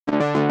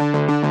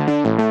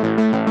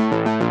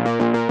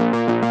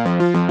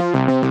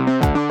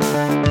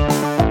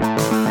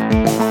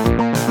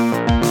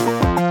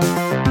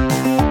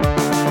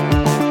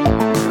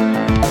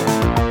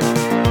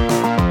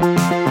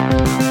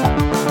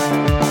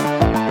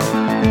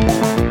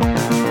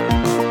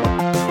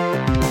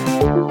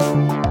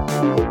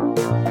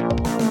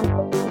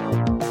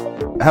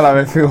Hello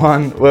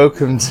everyone,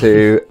 welcome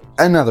to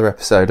another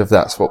episode of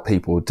That's What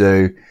People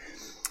Do.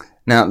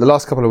 Now, the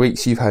last couple of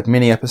weeks you've had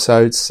mini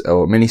episodes,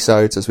 or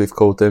mini-sodes as we've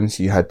called them.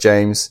 So you had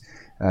James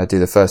do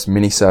the first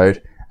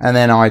mini-sode, and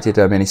then I did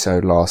a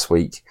mini-sode last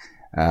week.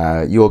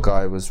 Your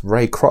guy was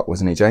Ray Kroc,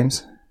 wasn't he,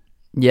 James?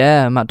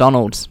 Yeah,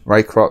 McDonald's.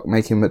 Ray Kroc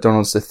making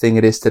McDonald's the thing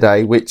it is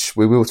today, which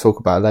we will talk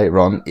about later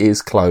on,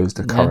 is closed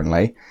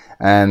currently.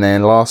 And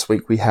then last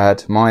week we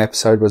had, my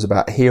episode was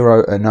about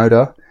Hiro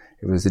Onoda.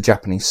 It was the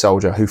Japanese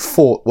soldier who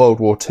fought World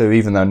War II,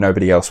 even though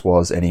nobody else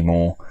was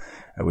anymore,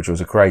 which was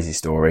a crazy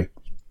story.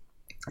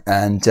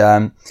 And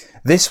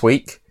this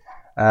week,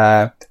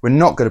 we're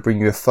not going to bring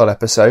you a full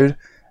episode.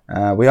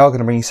 We are going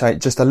to bring you something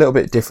just a little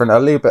bit different, a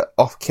little bit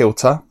off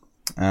kilter.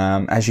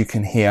 As you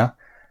can hear,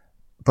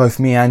 both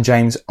me and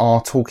James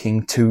are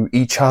talking to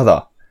each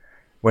other.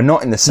 We're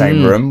not in the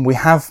same room. We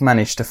have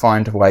managed to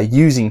find a way,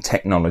 using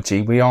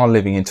technology, we are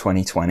living in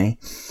 2020,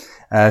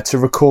 to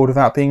record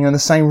without being in the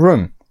same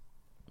room.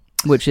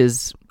 Which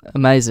is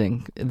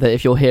amazing, that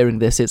if you're hearing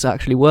this, it's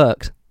actually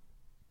worked.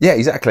 Yeah,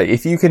 exactly.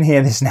 If you can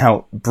hear this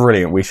now,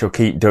 brilliant. We shall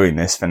keep doing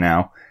this for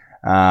now.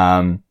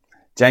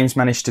 James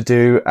managed to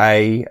do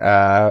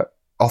a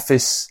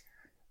office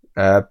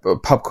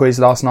pub quiz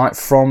last night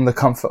from the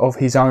comfort of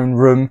his own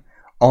room,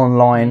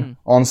 online,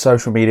 on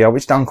social media,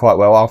 which done quite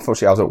well.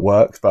 Unfortunately, I was at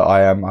work, but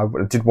I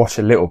did watch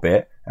a little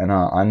bit, and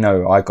I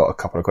know I got a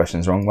couple of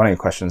questions wrong. One of your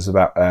questions was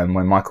about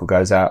when Michael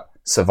goes out,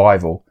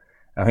 survival.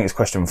 I think it's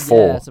question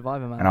 4. Yeah,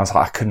 Survivor Man. And I was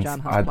like, I couldn't... Jan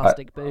has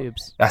plastic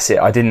boobs. That's it.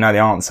 I didn't know the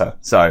answer.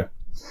 So,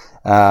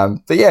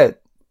 but yeah,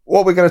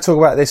 what we're going to talk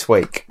about this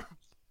week.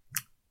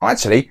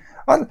 Actually,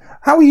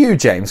 how are you,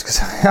 James?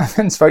 Because I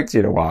haven't spoke to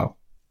you in a while.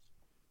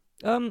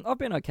 I've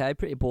been okay,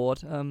 pretty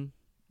bored.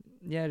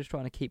 Yeah, just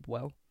trying to keep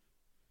well.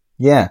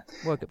 Yeah.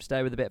 Woke up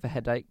today with a bit of a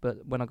headache, but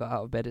when I got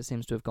out of bed, it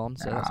seems to have gone,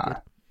 so that's good.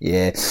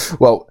 Yeah.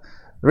 Well,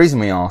 the reason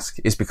we ask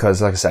is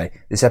because, like I say,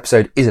 this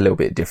episode is a little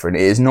bit different.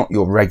 It is not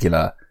your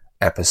regular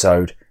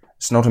episode.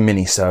 It's not a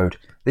mini-sode.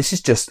 This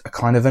is just a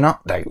kind of an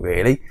update,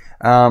 really.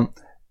 The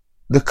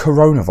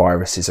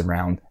coronavirus is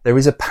around. There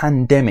is a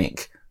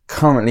pandemic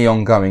currently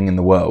ongoing in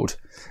the world.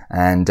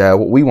 And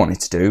what we wanted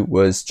to do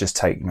was just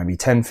take maybe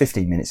 10,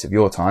 15 minutes of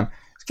your time,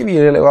 just give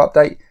you a little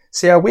update,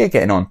 see how we're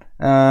getting on.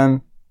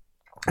 And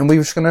we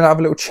were just going to have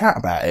a little chat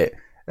about it.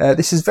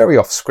 This is very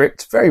off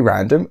script, very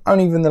random.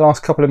 Only in the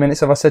last couple of minutes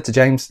have I said to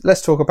James,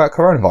 let's talk about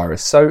coronavirus.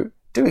 So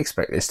do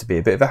expect this to be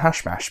a bit of a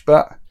hash mash,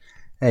 but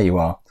there you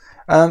are.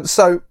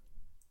 So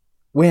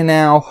we're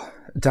now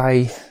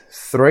day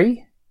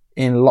 3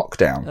 in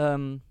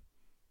lockdown.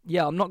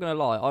 Yeah, I'm not going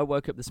to lie. I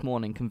woke up this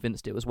morning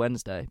convinced it was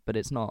Wednesday, but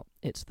it's not.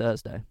 It's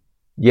Thursday.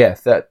 Yeah,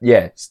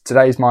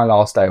 today's my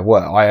last day of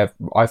work.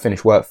 I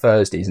finish work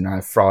Thursdays and I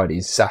have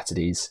Fridays,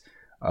 Saturdays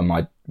on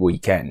my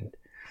weekend.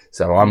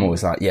 So I'm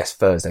always like, yes,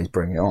 Thursdays,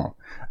 bring it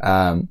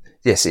on.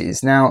 Yes, it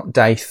is now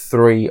day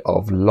 3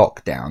 of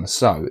lockdown.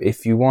 So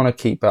if you want to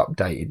keep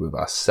updated with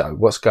us, so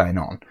what's going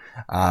on?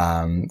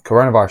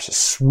 Coronavirus is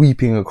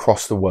sweeping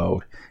across the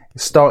world.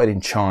 It started in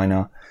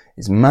China.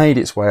 It's made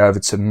its way over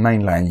to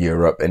mainland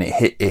Europe and it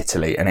hit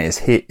Italy, and it has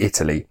hit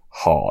Italy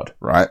hard,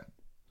 right?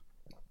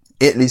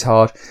 Italy's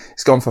hard.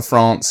 It's gone for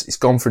France. It's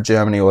gone for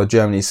Germany, or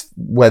Germany's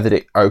weathered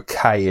it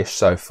okay-ish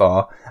so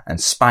far.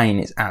 And Spain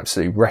is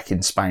absolutely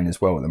wrecking Spain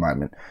as well at the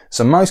moment.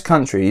 So most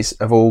countries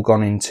have all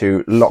gone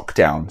into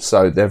lockdown.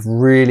 So they've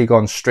really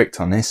gone strict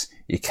on this.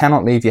 You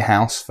cannot leave your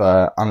house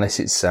unless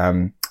it's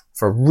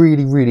for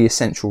really, really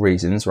essential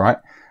reasons, right?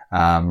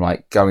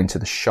 Like going to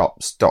the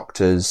shops,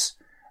 doctors,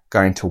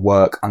 going to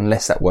work,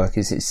 unless that work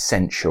is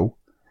essential.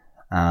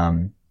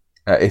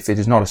 If it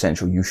is not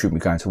essential, you shouldn't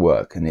be going to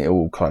work, and it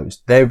all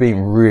closed. They're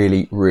being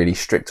really, really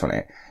strict on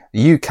it.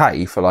 The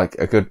UK, for like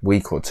a good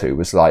week or two,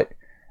 was like,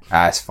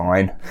 it's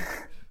fine.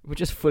 We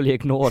just fully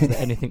ignored that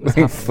anything was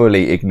We happening.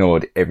 fully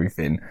ignored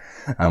everything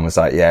and was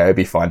like, yeah, it'll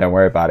be fine, don't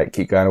worry about it.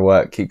 Keep going to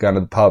work, keep going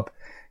to the pub,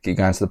 keep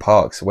going to the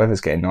parks. The weather's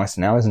getting nicer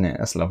now, isn't it?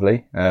 That's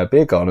lovely.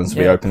 Beer gardens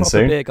will be open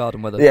soon. Beer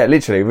garden weather. Yeah,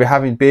 literally, we're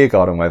having beer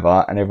garden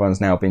weather and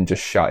everyone's now been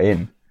just shut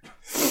in.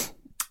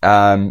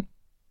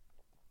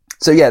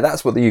 So yeah,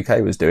 that's what the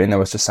UK was doing. They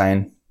was just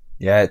saying,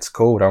 yeah, it's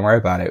cool, don't worry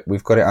about it.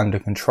 We've got it under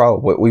control.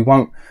 What we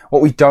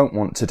don't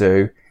want to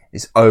do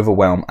is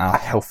overwhelm our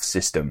health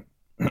system.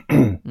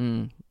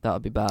 That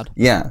would be bad.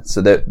 Yeah,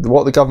 so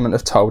what the government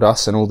have told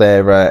us and all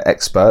their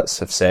experts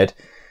have said,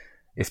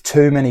 if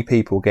too many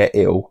people get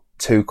ill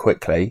too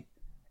quickly,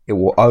 it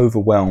will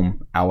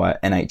overwhelm our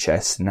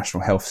NHS,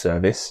 National Health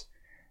Service,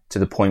 to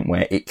the point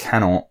where it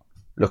cannot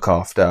look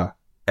after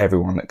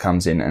everyone that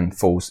comes in and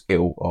falls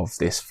ill of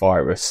this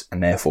virus,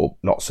 and therefore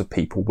lots of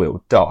people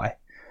will die.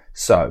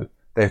 So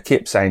they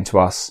keep saying to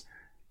us,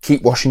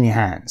 keep washing your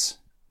hands.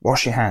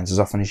 Wash your hands as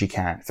often as you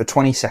can for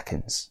 20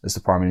 seconds, as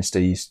the Prime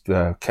Minister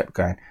kept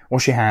going.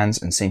 Wash your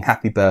hands and sing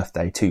happy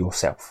birthday to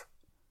yourself.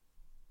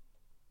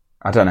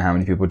 I don't know how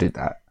many people did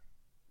that.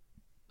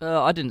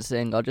 I didn't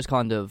sing. I just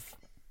kind of,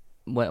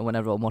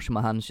 whenever I'm washing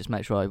my hands, just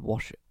make sure I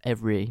wash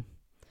every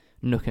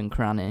nook and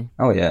cranny.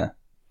 Oh, yeah.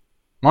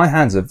 My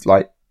hands have,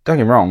 don't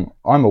get me wrong,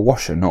 I'm a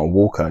washer, not a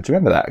walker. Do you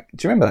remember that?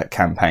 Do you remember that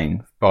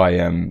campaign by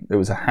it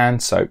was a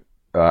hand soap,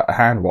 a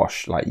hand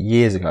wash, like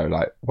years ago,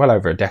 like well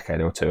over a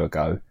decade or two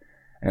ago,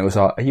 and it was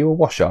like, are you a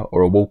washer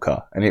or a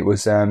walker? And it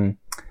was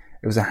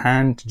a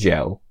hand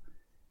gel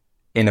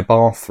in a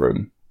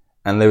bathroom,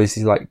 and there was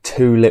these like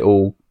two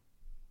little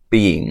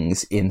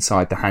beings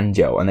inside the hand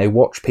gel, and they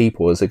watch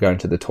people as they're going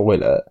to the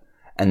toilet.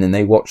 And then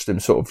they watch them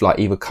sort of like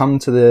either come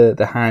to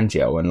the hand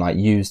gel and like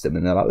use them,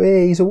 and they're like,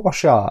 hey, he's a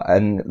washer.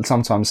 And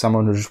sometimes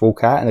someone will just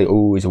walk out and they go,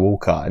 oh, he's a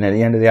walker. And at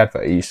the end of the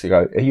advert, he used to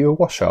go, are you a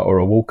washer or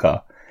a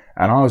walker?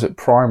 And I was at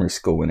primary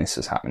school when this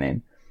was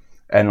happening.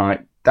 And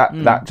like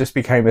that just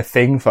became a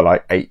thing for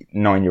like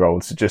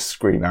 8-9-year-olds to just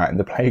scream out in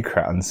the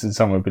playgrounds. And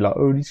someone would be like,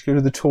 oh, need to go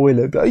to the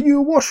toilet. But are you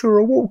a washer or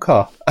a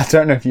walker? I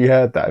don't know if you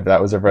heard that, if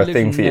that was ever a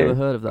thing for you. Never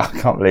heard of that. I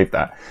can't believe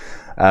that.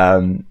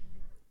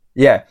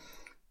 Yeah.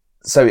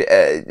 So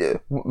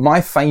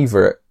my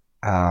favourite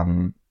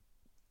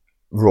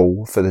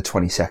rule for the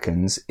 20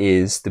 seconds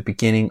is the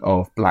beginning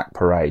of Black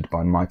Parade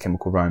by My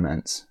Chemical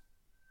Romance.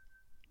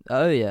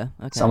 Oh, yeah.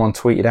 Okay. Someone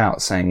tweeted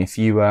out saying if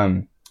you,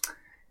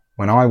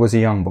 when I was a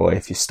young boy,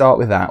 if you start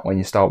with that when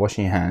you start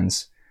washing your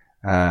hands,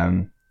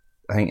 I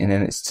think, and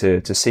then it's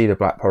to see the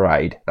Black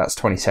Parade, that's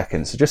 20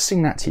 seconds. So just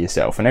sing that to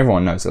yourself. And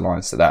everyone knows the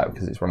lines to that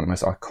because it's one of the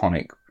most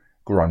iconic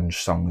grunge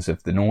songs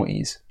of the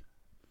noughties.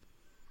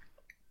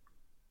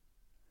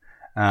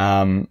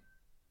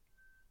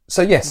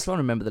 So yes, I'm trying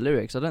to remember the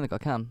lyrics. I don't think I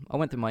can. I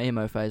went through my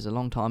emo phase a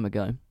long time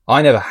ago.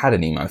 I never had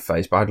an emo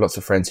phase, but I had lots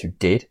of friends who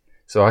did.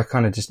 So I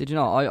kind of just... Did you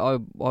not? I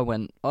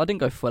didn't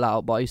go full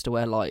out, but I used to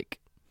wear like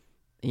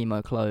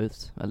emo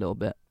clothes a little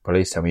bit.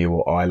 Please tell me you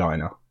wore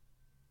eyeliner.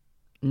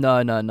 No.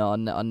 I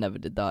never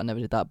did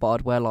that. But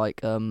I'd wear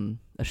like a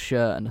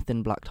shirt and a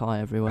thin black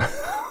tie everywhere.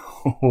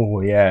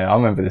 Oh yeah, I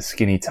remember the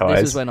skinny ties.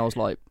 This is when I was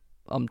like,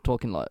 I'm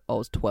talking like I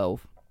was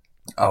 12.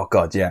 Oh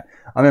god, yeah.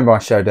 I remember I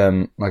showed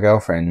my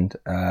girlfriend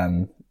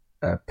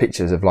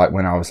pictures of like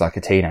when I was like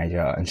a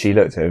teenager, and she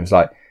looked at it and was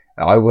like,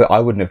 I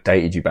wouldn't have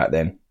dated you back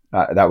then.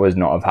 That would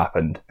not have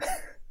happened.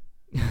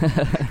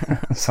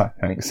 So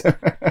thanks.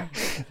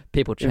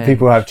 People change.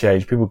 People have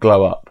changed. People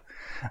glow up.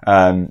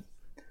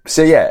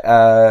 So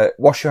yeah,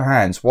 wash your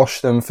hands.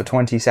 Wash them for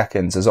 20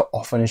 seconds as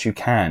often as you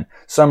can.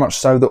 So much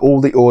so that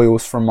all the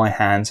oils from my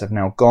hands have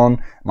now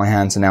gone. My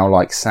hands are now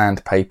like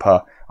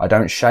sandpaper. I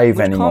don't shave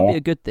anymore. Which can't be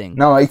a good thing.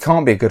 No, it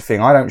can't be a good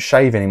thing. I don't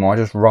shave anymore. I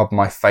just rub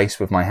my face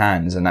with my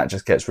hands, and that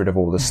just gets rid of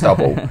all the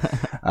stubble.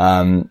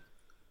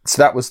 So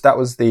that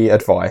was the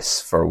advice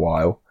for a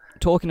while.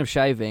 Talking of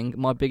shaving,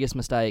 my biggest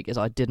mistake is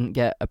I didn't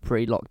get a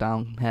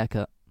pre-lockdown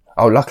haircut.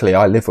 Oh, luckily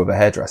I live with a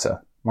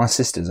hairdresser. My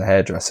sister's a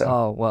hairdresser.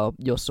 Oh, well,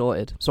 you're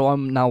sorted. So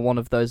I'm now one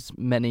of those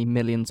many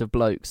millions of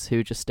blokes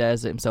who just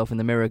stares at himself in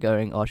the mirror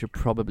going, I should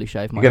probably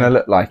shave my You're head. going to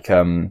look like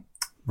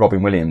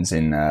Robin Williams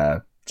in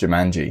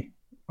Jumanji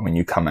when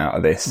you come out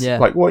of this. Yeah.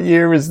 Like, what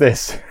year is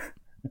this?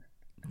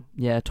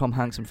 Yeah, Tom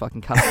Hanks and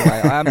fucking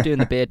Castaway. I am doing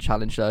the beard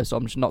challenge though, so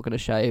I'm just not going to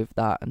shave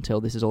that until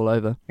this is all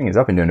over. The thing is,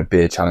 I've been doing a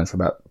beard challenge for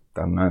about,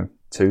 I don't know,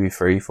 2,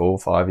 3, 4,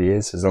 5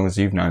 years, as long as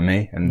you've known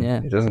me, and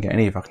It doesn't get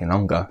any fucking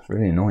longer. It's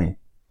really annoying.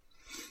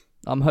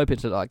 I'm hoping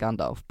to look like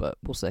Gandalf, but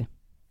we'll see.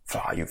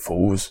 Ah, you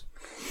fools.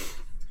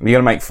 You're going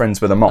to make friends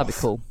with a moth. That'd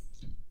be cool.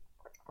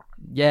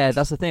 Yeah,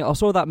 that's the thing. I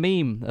saw that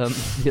meme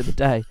the other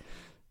day.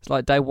 It's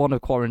like day 1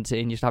 of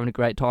quarantine, you're just having a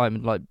great time,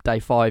 and like day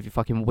 5, you're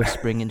fucking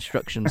whispering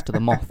instructions to the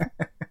moth.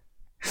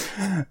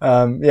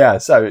 Yeah,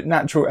 so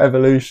natural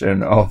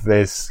evolution of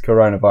this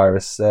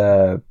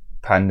coronavirus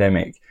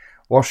pandemic.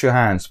 Wash your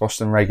hands, wash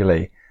them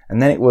regularly.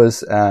 And then it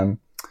was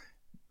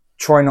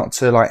try not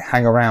to like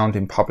hang around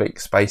in public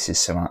spaces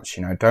so much.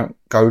 You know, don't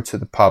go to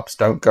the pubs,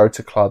 don't go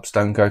to clubs,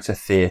 don't go to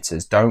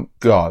theatres, don't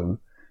go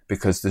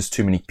because there's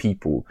too many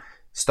people.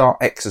 Start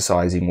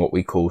exercising what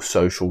we call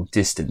social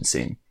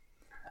distancing.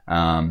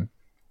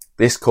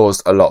 This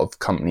caused a lot of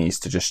companies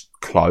to just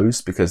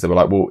close because they were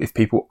like, well, if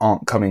people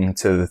aren't coming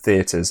to the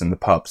theatres and the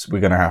pubs, we're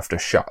going to have to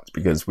shut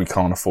because we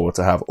can't afford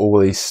to have all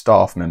these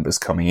staff members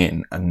coming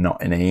in and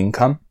not any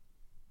income.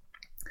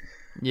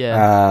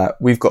 Yeah.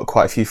 We've got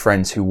quite a few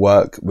friends who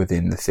work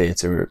within the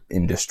theatre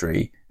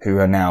industry who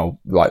are now,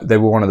 like, they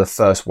were one of the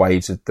first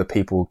waves of the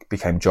people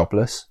became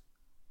jobless.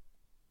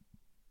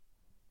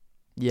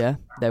 Yeah,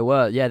 they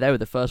were. Yeah, they were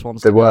the first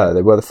ones. They were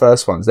the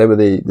first ones. They were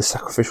the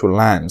sacrificial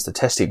lambs, the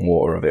testing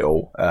water of it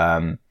all.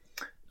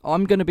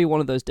 I'm going to be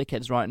one of those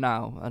dickheads right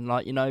now. And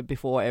like, you know,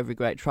 before every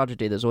great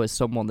tragedy, there's always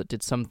someone that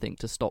did something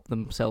to stop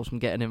themselves from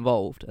getting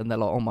involved. And they're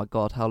like, oh my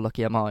God, how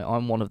lucky am I?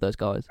 I'm one of those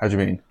guys. How do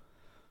you mean?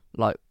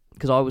 Like,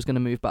 because I was going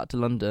to move back to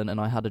London and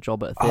I had a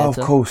job at a theatre. Oh, of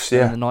course,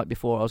 yeah. And the night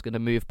before I was going to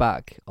move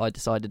back, I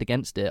decided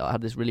against it. I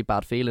had this really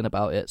bad feeling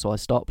about it, so I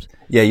stopped.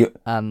 Yeah,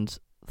 and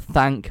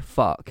thank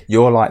fuck.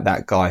 You're like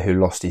that guy who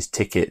lost his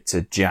ticket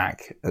to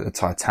Jack at the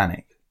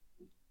Titanic.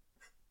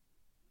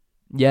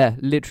 Yeah,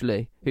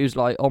 literally. Who's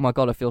like, oh my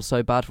God, I feel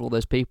so bad for all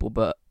those people,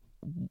 but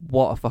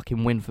what a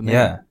fucking win for me.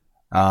 Yeah.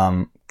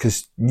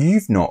 Because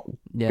you've not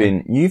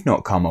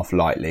come off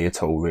lightly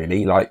at all,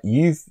 really. Like,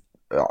 you've,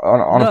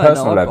 on a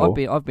personal level.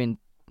 I've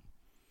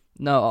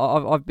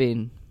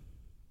been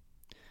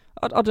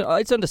I don't,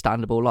 it's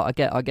understandable. Like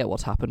I get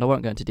what's happened. I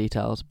won't go into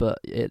details, but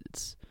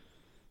it's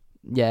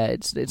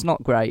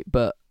not great.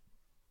 But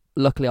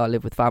luckily, I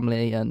live with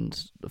family,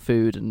 and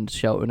food and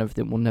shelter and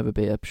everything will never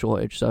be a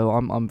shortage. So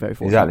I'm very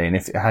fortunate. Exactly. And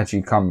if had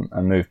you come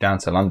and moved down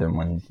to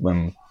London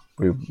when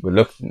we were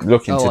looking to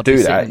I'd be do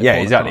sitting that, in the yeah,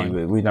 corner exactly.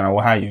 crying. We don't know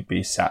how you'd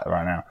be sat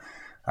right now.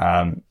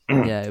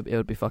 Yeah, it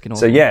would be fucking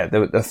So awesome. yeah,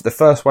 the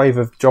first wave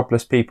of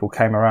jobless people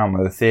came around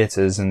with the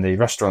theatres and the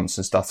restaurants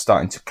and stuff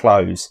starting to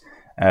close,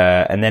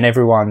 and then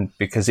everyone,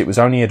 because it was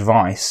only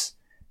advice,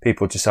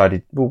 people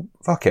decided, well,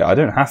 fuck it, I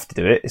don't have to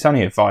do it. It's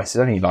only advice.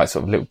 It's only like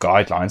sort of little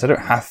guidelines. I don't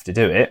have to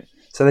do it.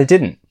 So they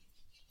didn't.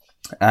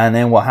 And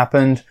then what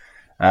happened?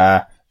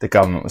 The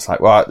government was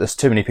like, well, there's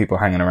too many people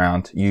hanging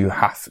around.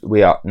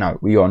 We are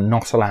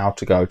not allowed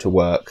to go to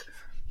work.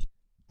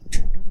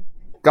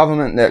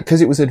 Government,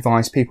 because it was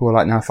advice, people were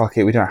like, no, fuck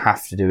it, we don't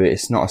have to do it.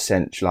 It's not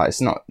essential. Like,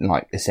 it's not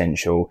like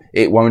essential.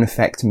 It won't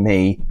affect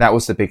me. That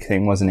was the big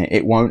thing, wasn't it?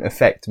 It won't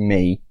affect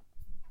me.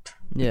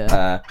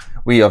 Yeah.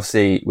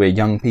 We're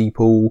young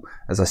people.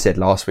 As I said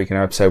last week in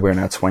our episode, we're in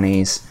our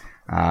 20s.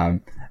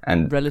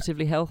 And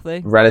relatively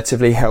healthy.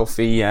 Relatively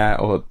healthy,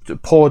 or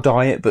poor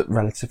diet, but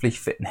relatively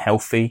fit and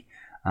healthy.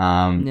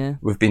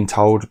 We've been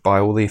told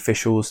by all the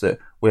officials that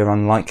we're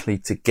unlikely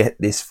to get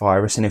this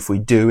virus, and if we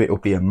do, it will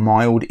be a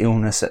mild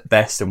illness at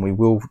best, and we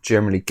will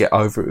generally get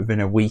over it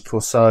within a week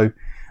or so.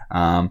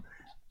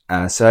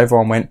 So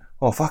everyone went,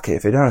 oh, fuck it,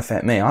 if it don't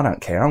affect me, I don't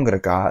care, I'm going to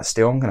go out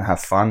still, I'm going to have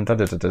fun,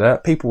 da-da-da-da-da.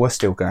 People were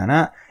still going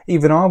out.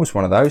 Even I was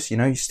one of those,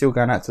 you're still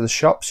going out to the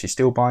shops, you're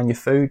still buying your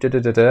food,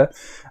 da-da-da-da.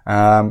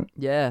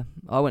 Yeah,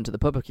 I went to the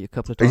pub a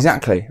couple of times.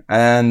 Exactly.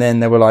 And then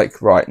they were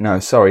like, right, no,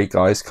 sorry,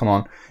 guys, come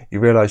on. You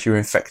realise you're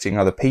infecting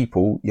other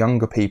people.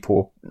 Younger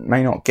people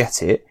may not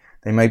get it.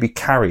 They may be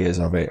carriers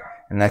of it.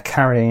 And they're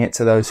carrying it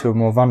to those who are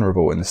more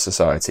vulnerable in the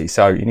society.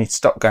 So you need to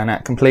stop going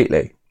out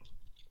completely.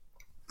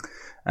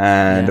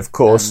 And, of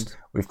course,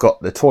 we've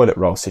got the toilet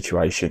roll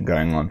situation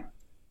going on.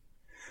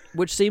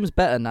 Which seems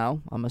better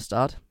now, I must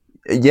add.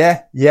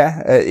 Yeah,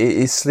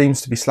 it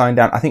seems to be slowing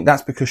down. I think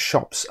that's because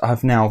shops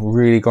have now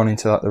really gone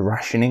into like the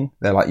rationing.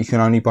 They're like, you can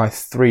only buy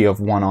 3 of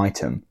one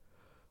item.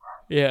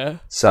 Yeah.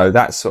 So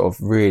that's sort of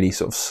really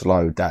sort of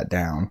slowed that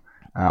down.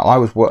 I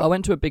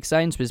went to a big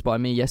Sainsbury's by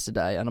me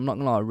yesterday, and I'm not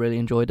gonna lie, I really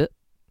enjoyed it.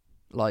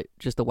 Like,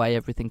 just the way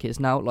everything is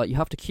now. Like, you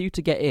have to queue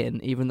to get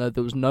in, even though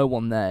there was no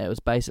one there. It was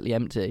basically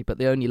empty, but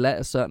they only let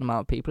a certain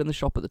amount of people in the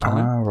shop at the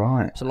time. Oh,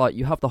 right. So, like,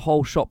 you have the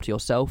whole shop to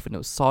yourself, and it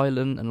was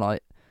silent, and,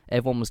 like,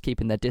 everyone was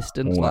keeping their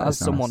distance. Oh, like, as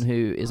nice. someone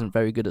who isn't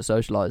very good at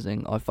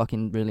socialising, I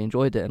fucking really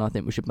enjoyed it, and I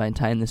think we should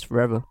maintain this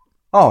forever.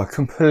 Oh, I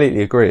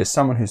completely agree. As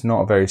someone who's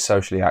not a very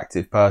socially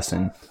active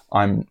person,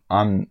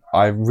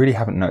 I really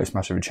haven't noticed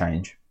much of a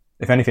change.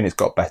 If anything, it's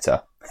got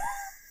better.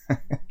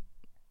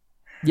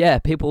 Yeah,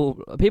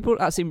 people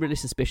seem really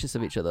suspicious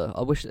of each other.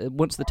 I wish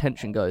once the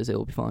tension goes, it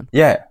will be fine.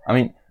 Yeah, I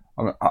mean,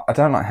 I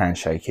don't like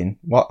handshaking.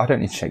 Well, I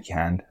don't need to shake your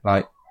hand.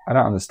 Like, I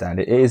don't understand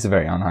it. It is a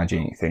very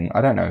unhygienic thing. I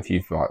don't know if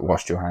you've like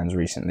washed your hands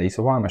recently,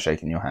 so why am I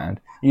shaking your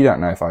hand? You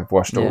don't know if I've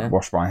washed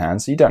my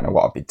hands, so you don't know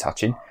what I've been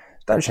touching.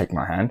 Don't shake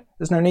my hand.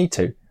 There's no need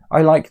to.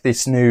 I like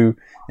this new,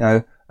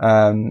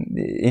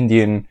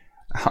 Indian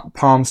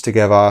palms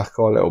together,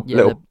 got a little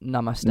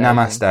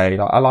namaste.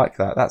 Like, I like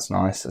that. That's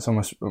nice. It's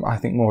almost, I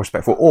think, more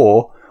respectful.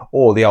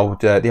 Or the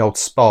old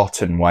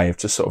Spartan way of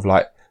just sort of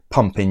like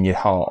pumping your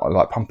heart,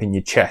 like pumping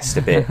your chest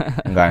a bit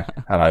and going,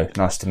 "Hello,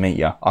 nice to meet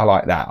you." I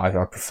like that. I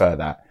prefer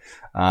that.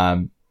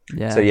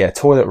 So yeah,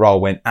 toilet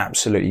roll went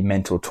absolutely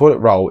mental. Toilet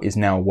roll is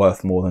now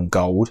worth more than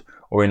gold.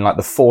 Or in like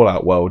the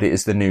Fallout world, it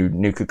is the new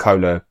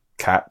Nuka-Cola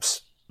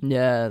caps.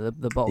 Yeah, the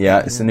bottle. Yeah,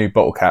 it's the new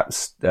bottle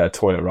caps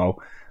toilet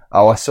roll.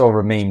 Oh, I saw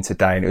a meme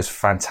today and it was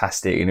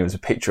fantastic, and it was a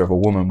picture of a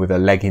woman with her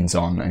leggings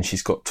on and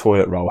she's got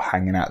toilet roll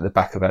hanging out the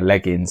back of her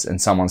leggings,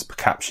 and someone's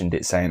captioned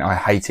it saying, "I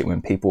hate it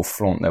when people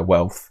flaunt their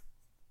wealth."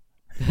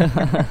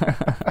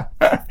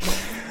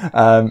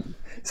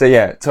 So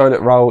yeah,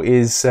 toilet roll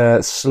is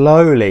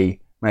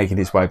slowly making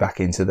its way back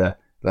into the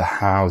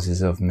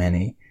houses of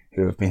many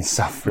who have been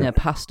suffering. Yeah,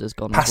 pasta's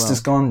gone. Pasta's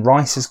gone,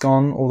 rice is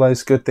gone, all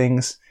those good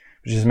things,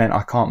 which has meant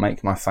I can't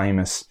make my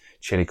famous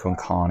chili con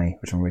carne,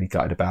 which I'm really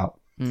gutted about.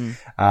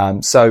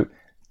 So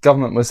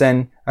government was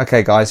then,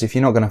 okay guys, if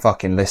you're not going to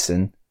fucking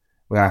listen,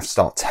 we're going to have to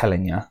start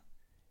telling you.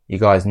 You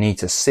guys need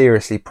to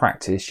seriously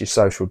practice your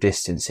social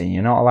distancing.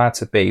 You're not allowed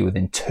to be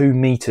within 2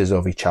 meters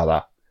of each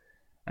other.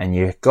 And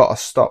you've got to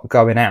stop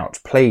going out.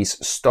 Please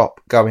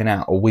stop going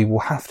out, or we will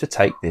have to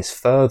take this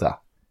further.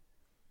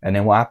 And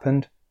then what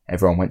happened?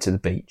 Everyone went to the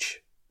beach.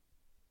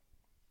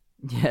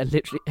 Yeah,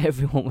 literally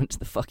everyone went to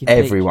the fucking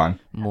Everyone.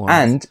 beach.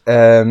 And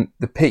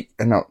the Peak,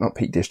 not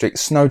Peak District,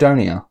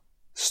 Snowdonia.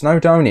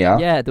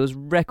 Yeah, there was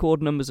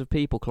record numbers of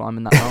people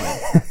climbing that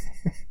mountain.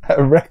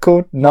 A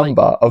record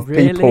number of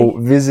people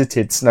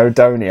visited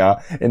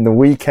Snowdonia in the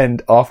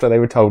weekend after they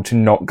were told to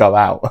not go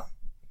out.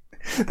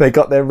 They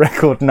got their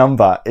record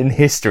number in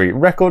history.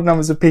 Record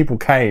numbers of people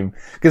came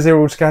because they were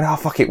all just going, oh,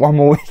 fuck it, one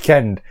more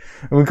weekend.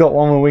 And we've got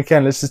one more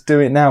weekend. Let's just do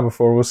it now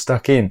before we're all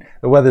stuck in.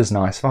 The weather's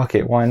nice. Fuck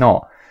it. Why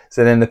not?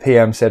 So then the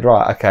PM said,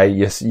 right, okay,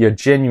 you're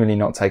genuinely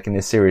not taking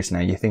this serious now.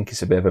 You think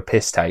it's a bit of a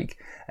piss take.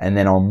 And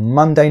then on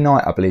Monday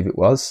night, I believe it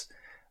was,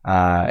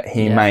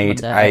 he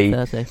made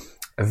a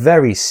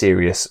very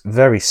serious,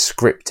 very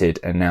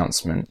scripted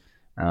announcement.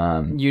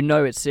 You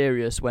know it's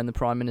serious when the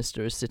Prime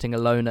Minister is sitting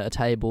alone at a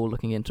table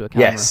looking into a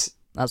camera. Yes.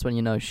 That's when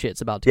you know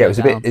shit's about to go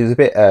down. It was a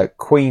bit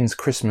Queen's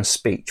Christmas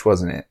speech,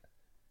 wasn't it?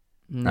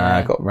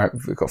 Yeah.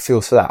 Got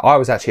feels for that. I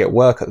was actually at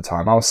work at the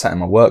time. I was sat in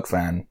my work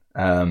van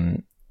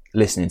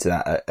listening to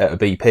that at a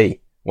BP,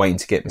 waiting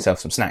to get myself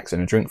some snacks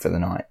and a drink for the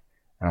night.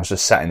 And I was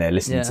just sat in there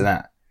listening to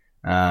that.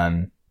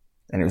 And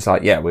it was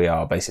like, we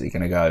are basically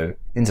going to go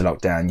into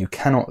lockdown. You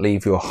cannot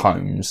leave your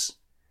homes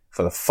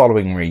for the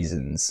following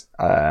reasons.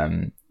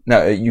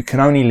 No, you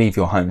can only leave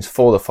your homes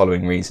for the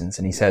following reasons.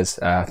 And he says,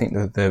 I think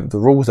the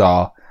rules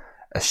are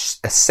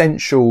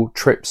essential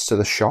trips to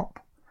the shop.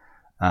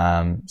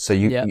 So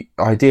you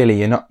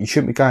ideally you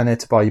shouldn't be going there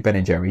to buy your Ben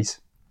and Jerry's.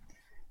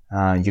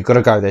 You've got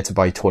to go there to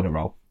buy your toilet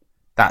roll.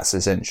 That's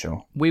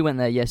essential. We went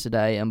there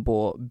yesterday and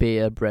bought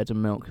beer, bread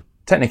and milk.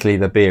 Technically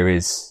the beer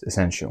is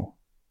essential.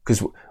 But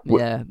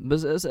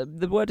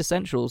the word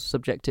essential is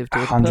subjective to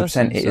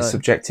 100% it is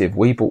subjective.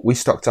 We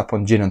stocked up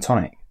on gin and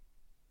tonic.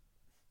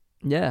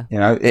 Yeah.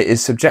 It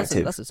is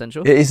subjective. That's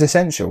essential. It is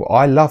essential.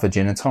 I love a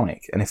gin and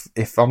tonic. And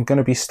if I'm going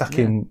to be stuck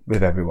in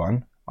with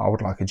everyone, I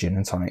would like a gin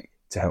and tonic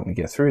to help me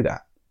get through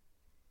that.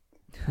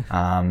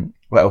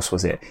 What else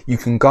was it? You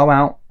can go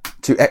out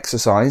to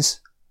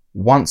exercise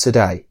once a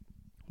day.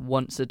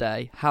 Once a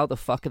day? How the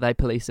fuck are they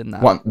policing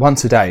that?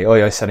 Once a day. Oh,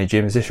 yeah, Sonny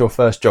Jim, is this your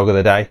first jog of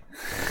the day?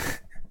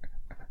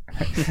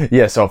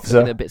 Yes, officer.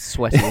 Looking a bit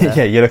sweaty there.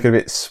 Yeah, you look a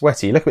bit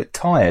sweaty. You look a bit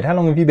tired. How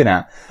long have you been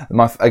out?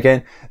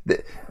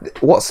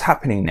 What's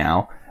happening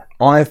now?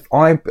 I've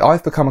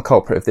become a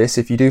culprit of this.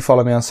 If you do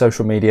follow me on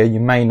social media, you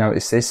may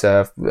notice this.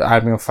 Add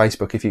me on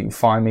Facebook if you can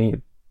find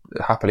me.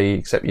 Happily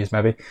accept you as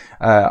maybe.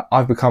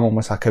 I've become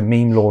almost like a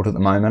meme lord at the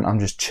moment. I'm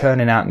just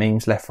churning out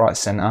memes left, right,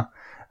 centre.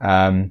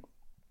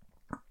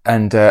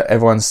 And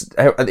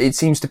it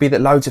seems to be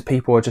that loads of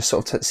people are just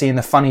sort of seeing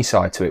the funny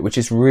side to it, which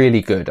is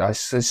really good.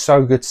 It's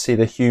so good to see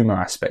the humour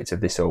aspect of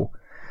this all.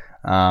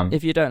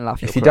 If you don't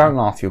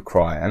laugh, you'll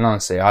cry. And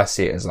honestly, I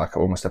see it as like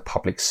almost a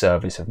public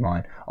service of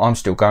mine. I'm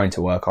still going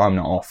to work. I'm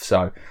not off.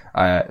 So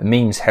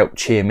memes help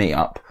cheer me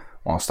up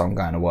whilst I'm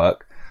going to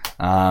work.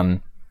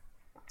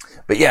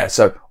 But yeah,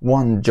 so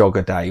one jog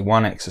a day,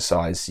 one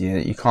exercise.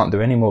 You can't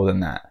do any more than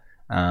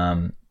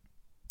that.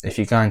 If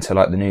you're going to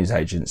like the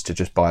newsagents to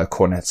just buy a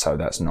cornetto,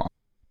 that's not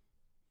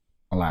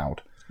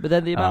allowed. But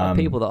then the amount of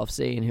people that I've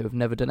seen who have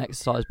never done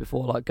exercise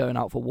before, like going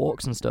out for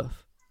walks and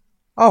stuff.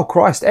 Oh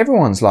Christ!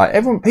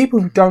 People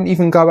who don't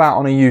even go out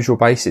on a usual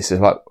basis are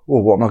like,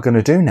 well, what am I going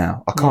to do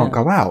now? I can't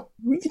go out.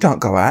 You don't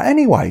go out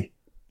anyway.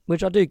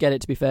 Which I do get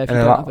it, to be fair, if you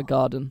don't have a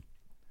garden.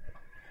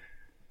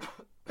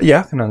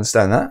 Yeah, I can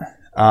understand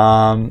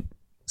that.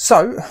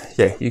 So,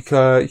 you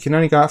can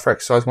only go out for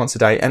exercise once a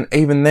day, and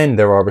even then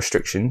there are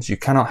restrictions. You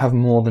cannot have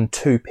more than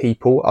 2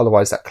 people,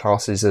 otherwise that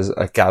classes as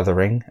a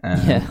gathering,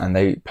 and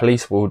the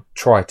police will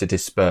try to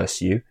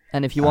disperse you.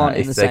 And if you aren't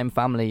in the same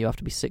family, you have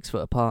to be 6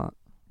 foot apart.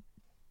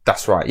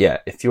 That's right, yeah.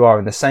 If you are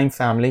in the same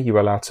family, you're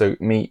allowed to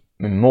meet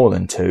in more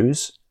than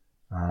 2s.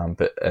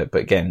 But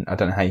again, I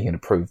don't know how you're going to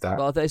prove that.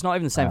 Well, it's not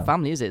even the same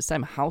family, is it? It's the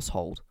same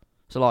household.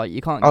 So, like,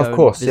 you can't go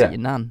and visit your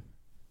nan.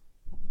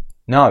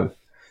 No.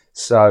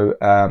 So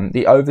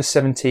the over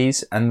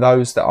 70s and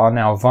those that are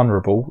now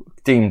vulnerable,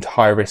 deemed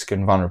high risk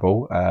and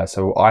vulnerable,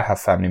 so I have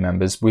family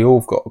members, we all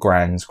have got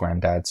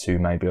granddads who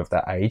may be of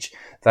that age,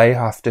 they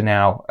have to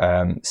now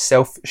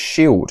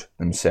self-shield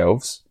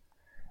themselves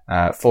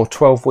for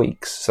 12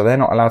 weeks. So they're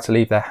not allowed to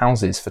leave their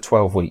houses for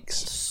 12 weeks.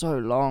 So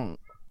long.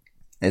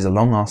 It's a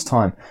long ass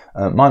time.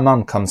 My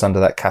mum comes under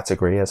that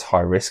category as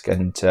high risk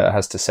and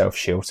has to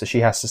self-shield, so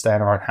she has to stay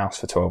in her own house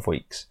for 12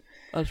 weeks.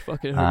 That's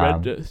fucking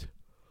horrendous.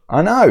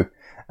 I know.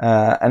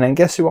 And then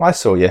guess who I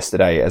saw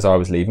yesterday as I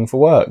was leaving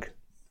for work?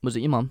 Was it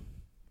your mum?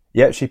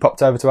 Yep, she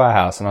popped over to our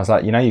house and I was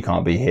like, you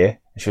can't be here.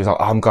 And she was like,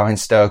 I'm going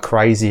stir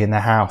crazy in the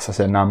house. I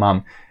said, no,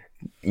 Mum,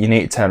 you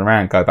need to turn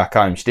around, go back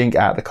home. She didn't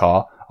get out of the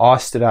car. I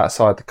stood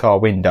outside the car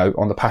window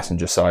on the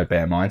passenger side,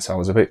 bear in mind, so I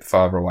was a bit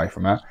further away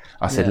from her.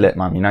 I said, look,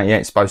 Mum, you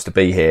ain't supposed to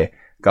be here.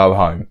 Go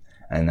home.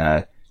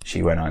 And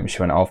she went home.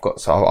 She went,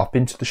 I've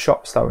been to the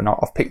shops though, and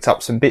I've picked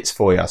up some bits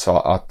for you. So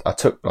I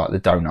took like the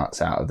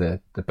donuts out of the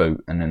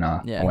boot, and then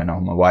I went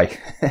on my way.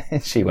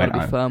 She went home.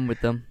 Gotta be firm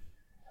with them.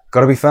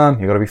 Gotta be firm.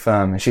 You gotta be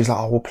firm. And she's like,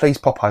 oh, well, please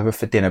pop over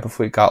for dinner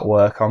before we go to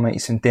work. I'll make you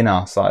some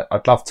dinner. So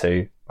I'd love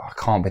to. But I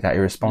can't be that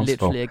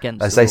irresponsible. Literally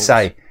against as the they rules.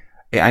 say,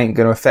 it ain't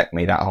going to affect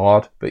me that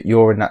hard. But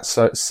you're in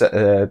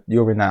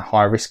that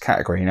high risk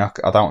category. I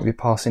don't want to be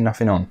passing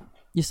nothing on.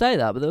 You say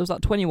that, but there was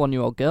that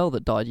 21-year-old girl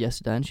that died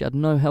yesterday, and she had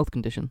no health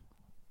condition.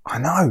 I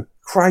know,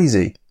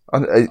 crazy.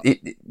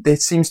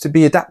 It seems to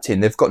be adapting.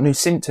 They've got new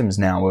symptoms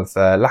now of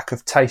lack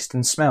of taste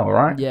and smell,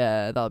 right?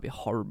 Yeah, that would be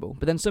horrible.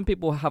 But then some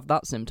people have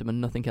that symptom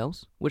and nothing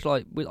else, which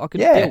I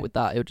could deal with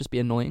that. It would just be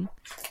annoying.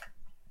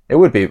 It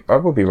would be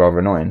rather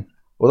annoying.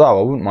 Although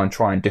I wouldn't mind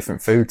trying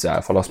different foods out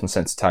if I lost my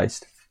sense of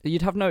taste.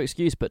 You'd have no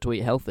excuse but to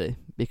eat healthy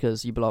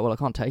because you'd be like, well, I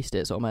can't taste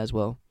it, so I may as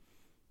well.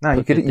 No,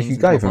 you could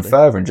go even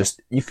further and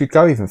just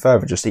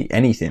eat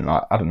anything,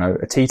 like, I don't know,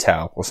 a tea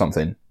towel or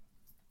something.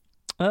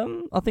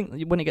 I think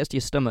when it gets to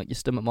your stomach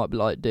might be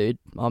like, dude,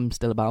 I'm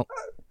still about.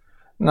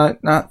 No,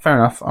 fair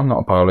enough. I'm not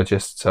a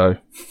biologist, so.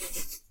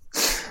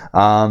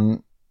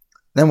 Then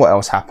what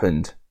else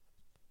happened?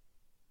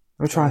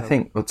 I'm trying to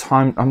think.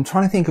 I'm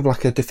trying to think of a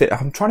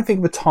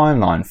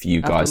timeline for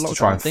you guys to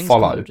try and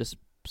follow. This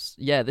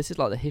is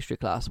like the history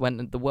class.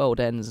 When the world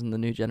ends and the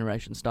new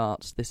generation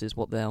starts, this is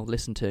what they'll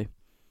listen to.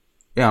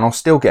 Yeah, and I'll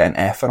still get an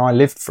F, and I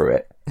lived through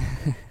it.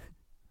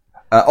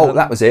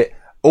 That was it.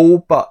 All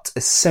but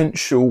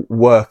essential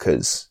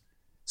workers.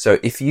 So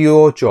if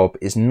your job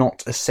is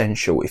not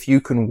essential, if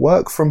you can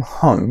work from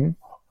home,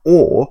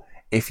 or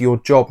if your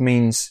job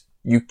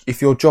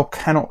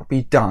cannot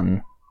be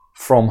done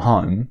from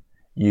home,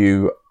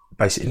 you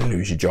basically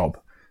lose your job.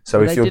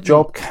 So if your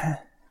job can...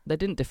 They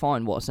didn't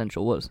define what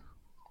essential was.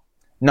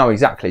 No,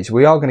 exactly. So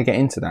we are going to get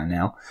into that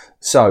now.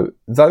 So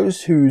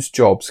those whose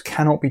jobs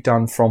cannot be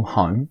done from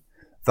home,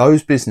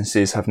 those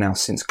businesses have now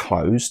since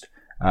closed.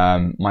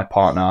 My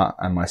partner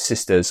and my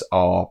sisters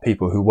are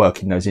people who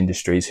work in those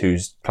industries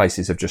whose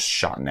places have just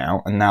shut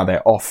now, and now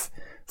they're off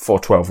for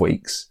 12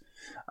 weeks.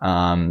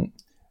 I've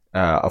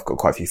got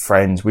quite a few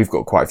friends. We've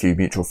got quite a few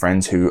mutual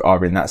friends who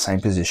are in that same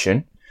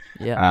position.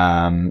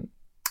 Yeah.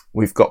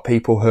 We've got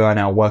people who are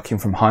now working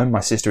from home.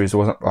 I've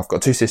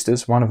got two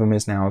sisters. One of them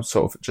is now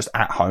sort of just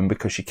at home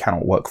because she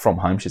cannot work from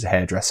home. She's a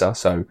hairdresser.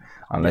 So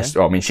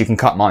she can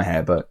cut my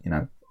hair, but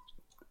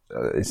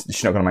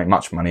she's not going to make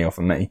much money off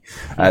of me.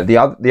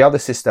 The other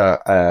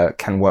sister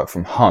can work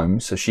from home,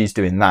 so she's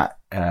doing that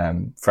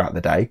throughout the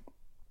day.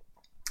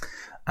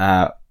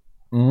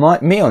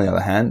 Me, on the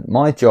other hand,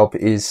 my job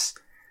is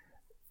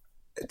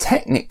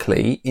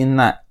technically in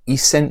that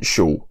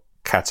essential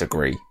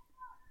category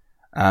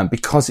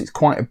because it's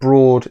quite a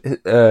broad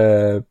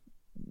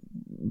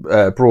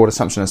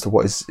assumption as to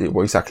what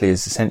exactly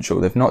is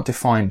essential. They've not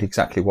defined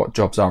exactly what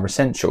jobs are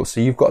essential. So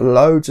you've got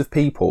loads of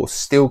people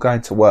still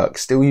going to work,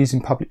 still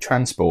using public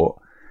transport,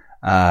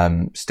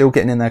 still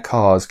getting in their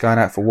cars, going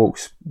out for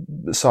walks,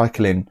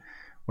 cycling,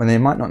 when they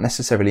might not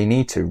necessarily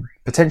need to,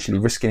 potentially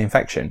risking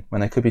infection when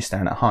they could be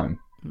staying at home.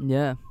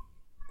 Yeah.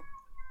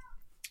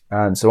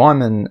 So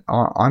I'm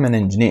an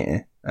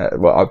engineer,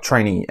 a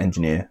trainee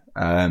engineer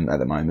at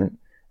the moment,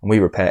 and we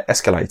repair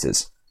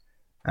escalators.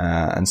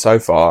 And so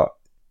far,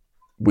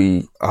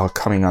 we are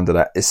coming under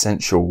that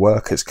essential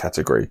workers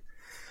category.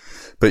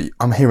 But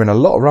I'm hearing a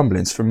lot of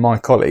rumblings from my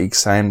colleagues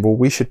saying, well,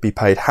 we should be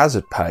paid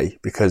hazard pay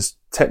because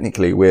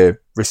technically we're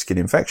risking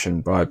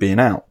infection by being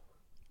out.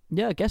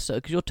 Yeah, I guess so,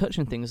 because you're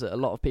touching things that a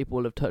lot of people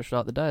will have touched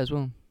throughout the day as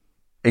well.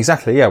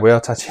 Exactly, yeah, we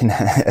are touching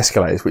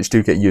escalators, which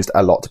do get used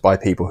a lot by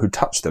people who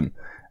touch them.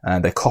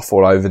 They cough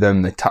all over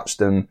them, they touch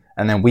them,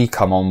 and then we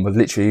come on with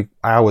literally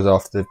hours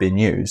after they've been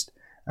used,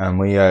 and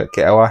we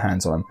get our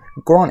hands on them.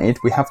 Granted,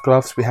 we have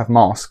gloves, we have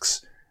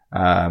masks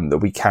that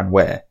we can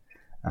wear.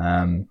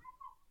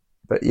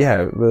 But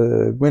yeah,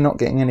 we're not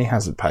getting any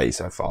hazard pay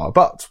so far.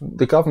 But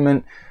the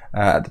government,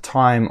 at the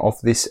time of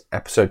this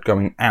episode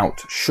going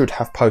out, should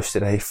have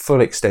posted a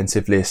full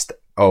extensive list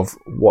of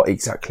what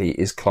exactly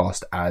is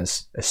classed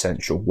as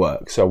essential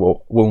work.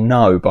 So we'll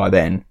know by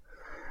then.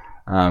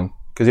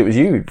 Because it was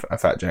you, in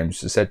fact, James,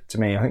 who said to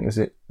me, I think was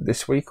it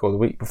this week or the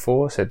week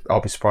before, said,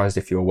 I'll be surprised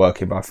if you're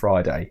working by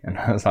Friday. And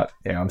I was like,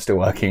 yeah, I'm still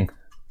working.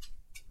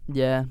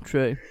 Yeah,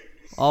 true.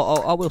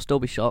 I will still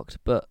be shocked,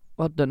 but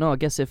I don't know. I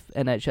guess if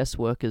NHS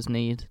workers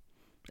need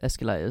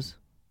escalators.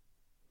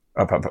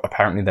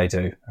 Apparently they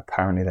do.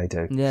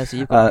 Yeah, so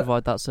you've got to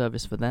provide that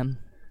service for them.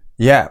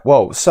 Yeah,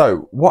 well,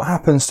 so what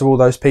happens to all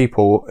those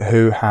people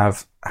who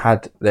have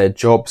had their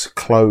jobs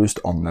closed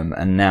on them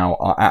and now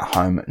are at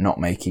home not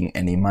making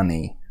any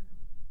money?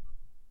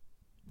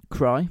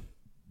 Crying,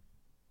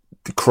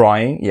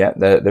 yeah,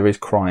 there is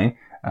crying.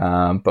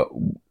 But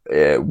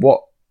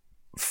what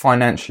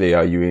financially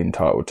are you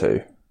entitled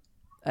to?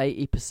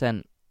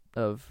 80%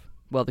 of...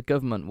 Well, the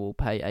government will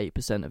pay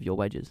 80% of your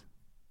wages.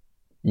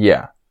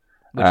 Yeah.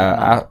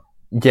 Our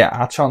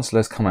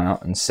Chancellor's come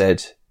out and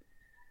said...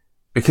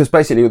 Because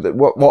basically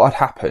what had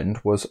happened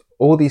was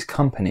all these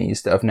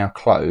companies that have now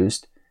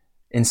closed,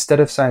 instead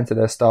of saying to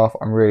their staff,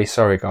 I'm really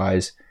sorry,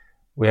 guys,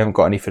 we haven't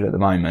got anything at the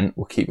moment,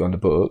 we'll keep you on the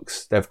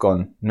books, they've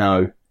gone,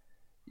 no,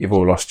 you've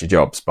all lost your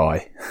jobs,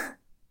 bye.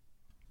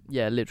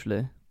 Yeah,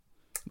 literally.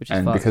 Which is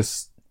and fucked.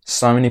 Because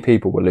so many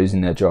people were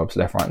losing their jobs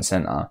left, right and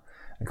centre,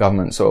 the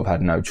government sort of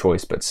had no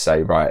choice but to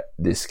say, right,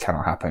 this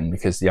cannot happen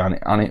because the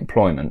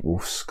unemployment will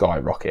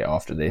skyrocket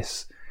after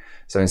this.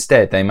 So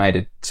instead, they made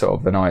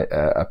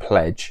a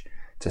pledge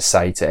to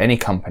say to any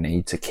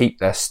company to keep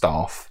their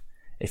staff.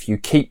 If you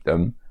keep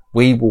them,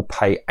 we will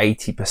pay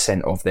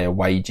 80% of their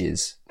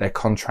wages, their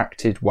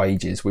contracted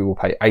wages. We will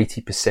pay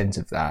 80%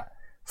 of that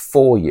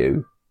for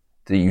you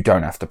that you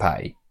don't have to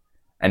pay.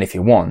 And if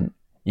you want,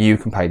 you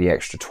can pay the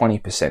extra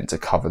 20% to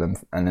cover them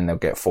and then they'll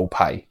get full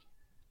pay.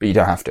 But you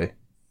don't have to.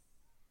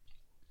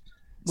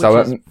 Which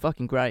is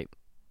fucking great.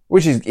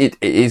 which is it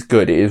is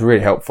good. It is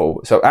really helpful.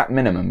 So at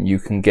minimum, you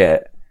can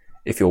get,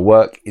 if your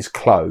work is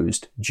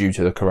closed due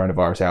to the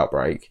coronavirus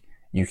outbreak,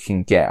 you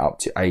can get up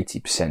to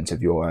 80%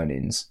 of your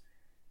earnings.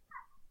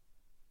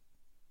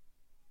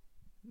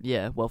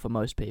 Yeah, well, for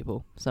most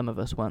people. Some of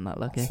us weren't that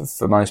lucky.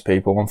 For most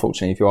people,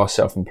 unfortunately, if you are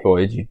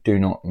self-employed, you do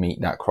not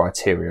meet that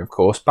criteria, of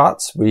course.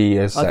 But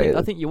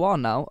I think you are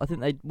now. I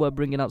think they were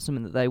bringing up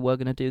something that they were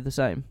going to do the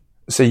same.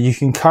 So you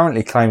can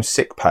currently claim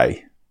sick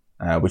pay,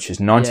 which is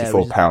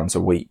 £94 a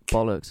week.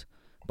 Bollocks.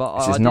 But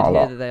I did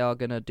hear that they are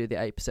going to do the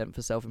 8%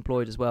 for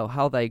self-employed as well.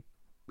 How they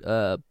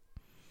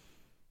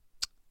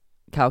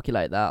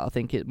calculate that, I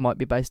think it might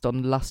be based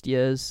on last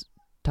year's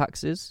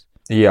taxes.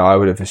 Yeah, I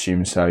would have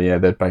assumed so. Yeah,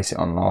 they'd base it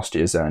on last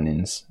year's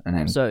earnings and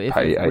then so if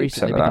pay you 8%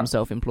 recently of become that.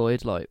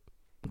 self-employed, like,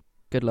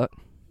 good luck.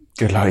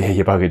 Good luck. Yeah,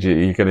 you're buggered.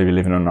 You're going to be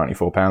living on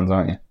 £94,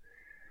 aren't you?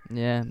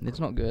 Yeah, it's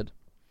not good.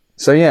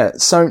 So yeah,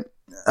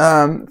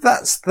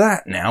 that's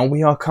that now.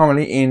 We are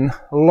currently in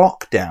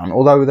lockdown,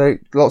 although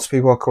lots of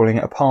people are calling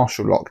it a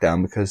partial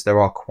lockdown because there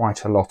are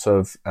quite a lot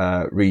of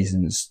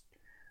reasons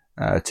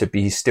to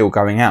be still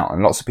going out,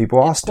 and lots of people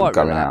are still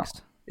going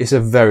out. It's a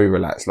very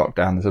relaxed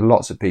lockdown. There's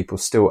lots of people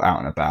still out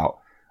and about.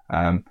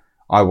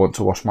 I want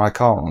to wash my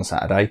car on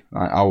Saturday.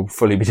 I will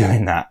fully be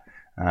doing that.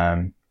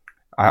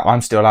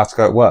 I'm still allowed to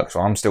go to work,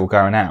 so I'm still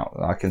going out.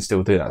 I can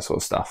still do that sort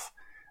of stuff.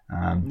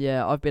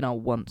 Yeah, I've been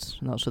out once,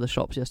 and that was for the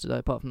shops yesterday.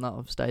 Apart from that,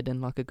 I've stayed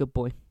in like a good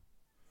boy.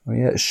 Well,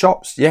 yeah,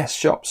 shops. Yes,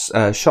 shops.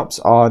 Shops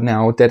are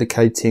now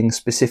dedicating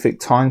specific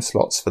time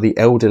slots for the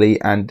elderly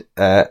and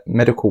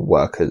medical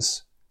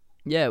workers.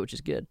 Yeah, which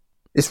is good.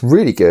 It's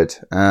really good.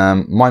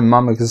 My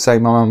mum, I can say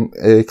my mum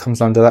comes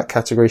under that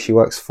category. She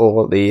works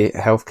for the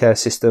healthcare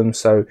system,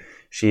 so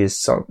she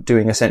is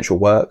doing essential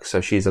work. So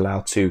she's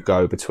allowed to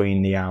go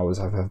between the hours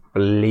of, I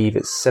believe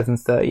it's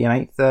 7:30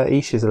 and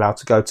 8:30. She's allowed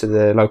to go to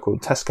the local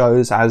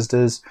Tesco's,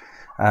 Asda's,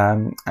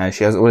 and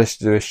she has all she has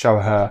to do is show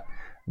her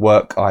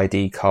work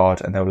ID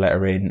card, and they'll let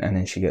her in, and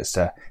then she gets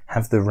to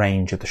have the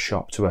range of the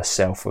shop to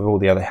herself with all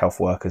the other health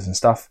workers and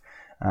stuff.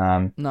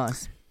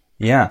 Nice.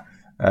 Yeah.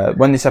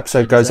 When this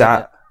episode goes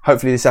out.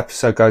 Hopefully this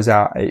episode goes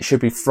out. It should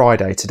be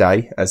Friday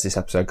today as this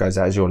episode goes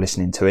out as you're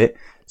listening to it.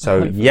 So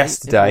hopefully,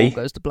 yesterday... if it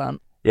all goes to plan.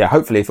 Yeah,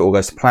 hopefully if it all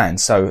goes to plan.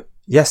 So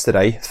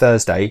yesterday,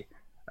 Thursday,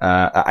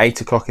 at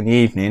 8 o'clock in the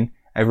evening,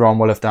 everyone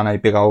will have done a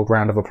big old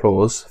round of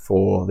applause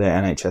for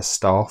their NHS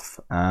staff.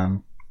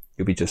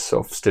 You'll be just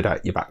sort of stood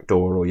out your back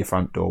door or your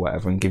front door,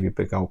 whatever, and give you a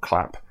big old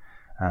clap.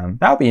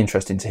 That'll be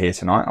interesting to hear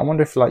tonight. I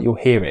wonder if you'll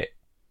hear it.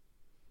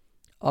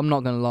 I'm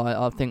not going to lie.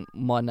 I think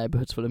my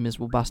neighbourhood's full of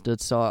miserable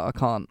bastards, so I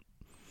can't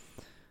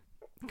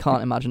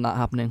imagine that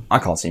happening. I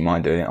can't see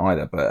mine doing it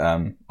either, but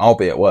I'll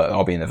be at work.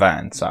 I'll be in the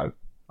van, so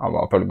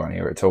I'll probably won't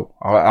hear it at all.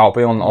 I'll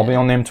be on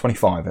the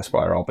M25. That's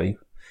where I'll be.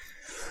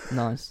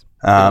 Nice.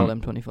 Good old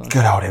M25.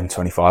 Good old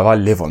M25. I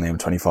live on the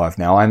M25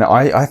 now.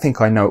 I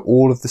think I know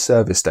all of the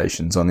service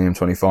stations on the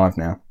M25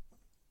 now.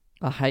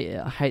 I hate it.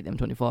 I hate the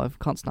M25.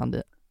 Can't stand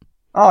it.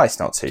 Oh, it's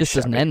not too just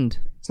doesn't end.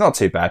 It's not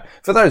too bad.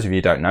 For those of you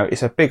who don't know,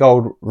 it's a big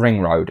old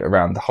ring road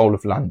around the whole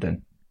of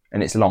London.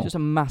 And it's long. Just a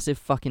massive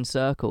fucking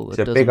circle. It's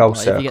a big old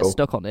circle. If you get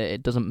stuck on it,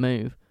 it doesn't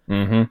move.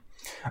 Mm-hmm.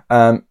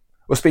 Well,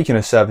 speaking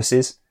of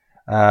services,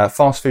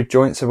 fast food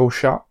joints have all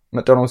shut.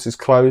 McDonald's is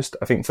closed,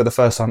 I think, for the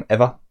first time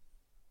ever.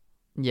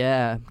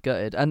 Yeah,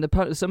 gutted. And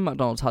some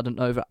McDonald's had an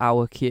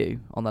over-hour queue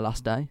on the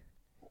last day.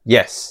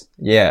 Yes,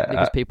 yeah.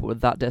 Because people were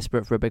that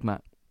desperate for a Big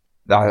Mac.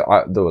 They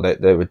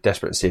were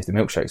desperate to see if the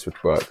milkshakes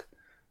would work.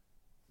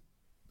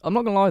 I'm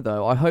not going to lie,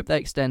 though. I hope they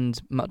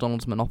extend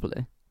McDonald's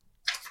monopoly.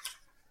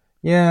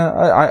 Yeah,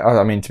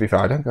 I mean, to be fair,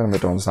 I don't go to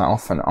McDonald's that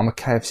often. I'm a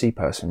KFC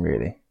person,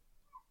 really.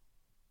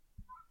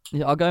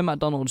 Yeah, I go to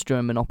McDonald's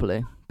during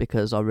Monopoly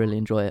because I really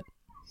enjoy it.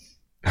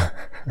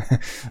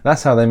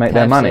 That's how they make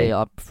their money.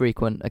 KFC I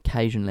frequent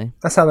occasionally.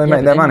 That's how they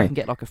make their money. You can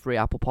get like a free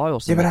apple pie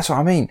or something. Yeah, but that's what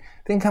I mean.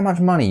 Think how much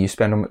money you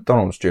spend on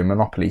McDonald's during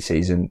Monopoly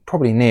season.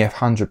 Probably near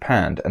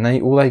 £100,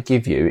 and all they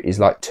give you is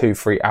like 2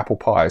 free apple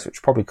pies,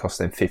 which probably cost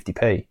them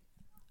 50p.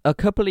 A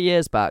couple of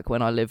years back,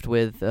 when I lived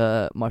with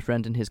my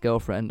friend and his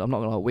girlfriend, I'm not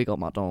gonna lie, we got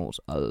McDonald's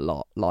a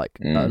lot,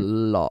 a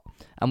lot,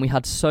 and we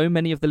had so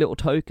many of the little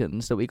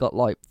tokens that we got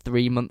like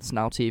 3 months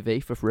Now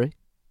TV for free.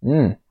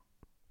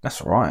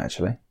 That's all right,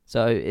 actually.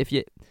 So if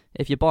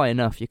you buy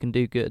enough, you can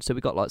do good. So we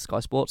got like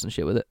Sky Sports and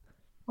shit with it.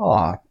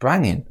 Oh,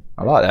 banging!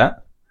 I like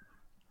that.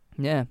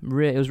 Yeah,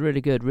 it was really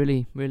good.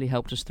 Really, really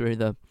helped us through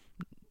the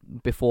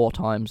before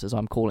times, as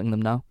I'm calling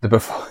them now. The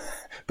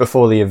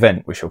before the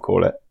event, we shall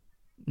call it.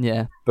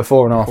 Yeah.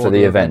 Before and after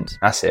the event.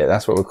 That's it.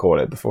 That's what we call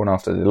it. Before and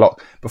after the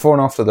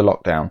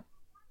lockdown.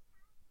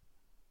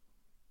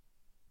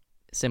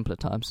 Simpler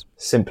times.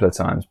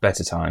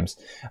 Better times.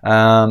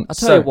 I'll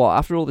tell you what,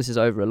 after all this is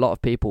over, a lot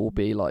of people will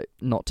be like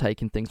not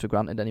taking things for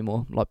granted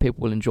anymore. Like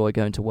people will enjoy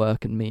going to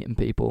work and meeting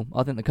people.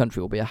 I think the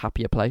country will be a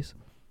happier place.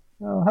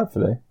 Oh,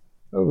 hopefully.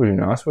 That would be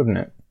nice, wouldn't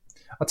it?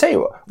 I'll tell you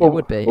what. Well, it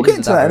would be. We'll get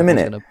into that in a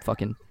minute. Going to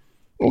fucking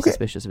be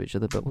suspicious of each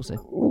other, but we'll see.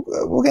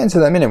 We'll get into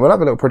that in a minute. We'll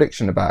have a little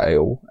prediction about it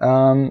all.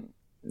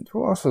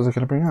 What else was I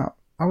going to bring up?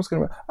 As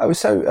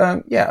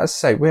I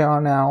say, we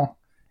are now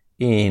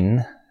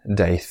in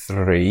day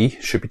 3,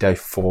 should be day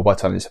 4 by the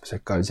time this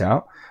episode goes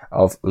out,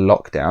 of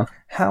lockdown.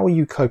 How are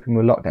you coping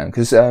with lockdown?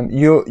 Because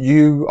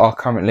you are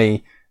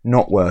currently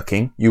not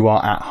working. You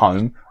are at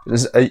home.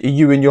 Are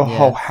you and your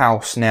whole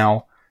house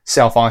now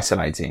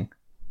self-isolating?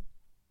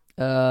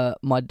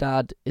 My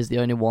dad is the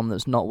only one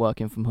that's not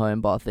working from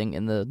home, but I think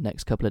in the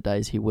next couple of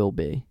days he will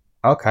be.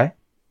 Okay.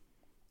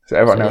 So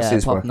everyone else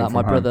is working from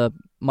home.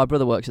 My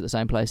brother works at the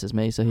same place as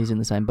me, so he's in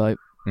the same boat.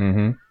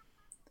 Mm-hmm.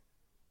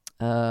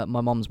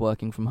 My mum's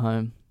working from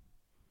home.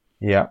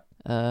 Yeah.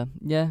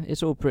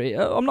 It's all pretty...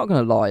 I'm not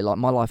going to lie, like,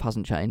 my life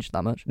hasn't changed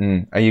that much.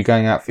 Are you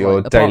going out for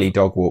your daily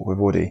dog walk with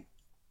Woody?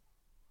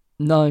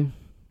 No.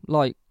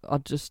 Like, I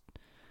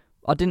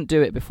didn't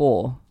do it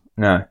before.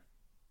 No.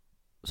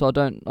 So I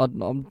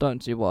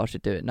don't see why I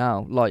should do it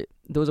now. Like,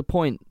 there was a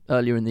point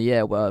earlier in the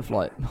year where,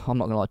 like, I'm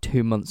not going to lie,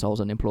 2 months I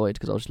was unemployed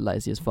because I was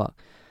lazy as fuck.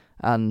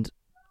 And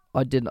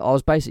I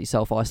was basically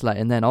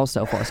self-isolating then. I was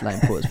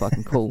self-isolating before it was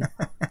fucking cool.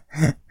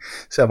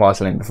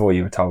 Self-isolating before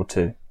you were told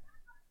to.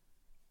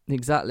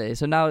 Exactly.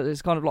 So now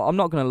it's kind of like, I'm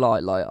not going to lie,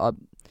 like,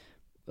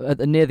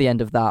 near the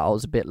end of that, I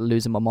was a bit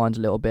losing my mind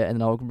a little bit,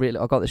 and then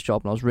I got this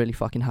job and I was really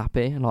fucking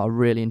happy, and I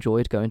really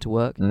enjoyed going to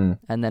work.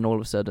 And then all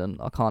of a sudden,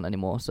 I can't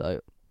anymore. So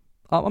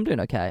I'm doing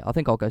okay. I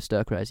think I'll go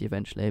stir crazy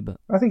eventually, but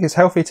I think it's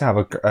healthy to have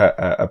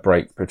a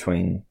break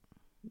between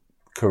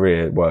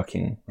career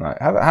working. Like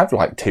have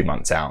like 2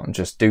 months out and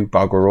just do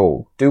bugger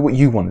all. Do what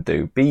you want to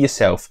do. Be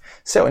yourself.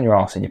 Sit on your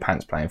ass in your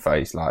pants playing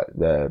face like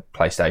the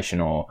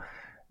PlayStation or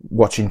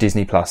watching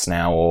Disney Plus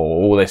now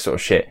or all this sort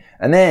of shit.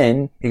 And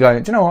then you go,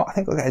 do you know what? I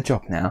think I'll get a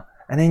job now.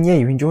 And then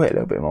you enjoy it a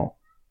little bit more.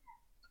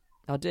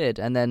 I did,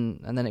 and then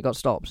it got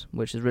stopped,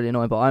 which is really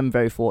annoying. But I'm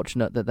very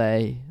fortunate that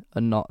they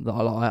are not. That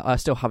I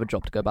still have a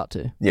job to go back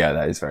to. Yeah,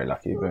 that is very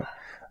lucky.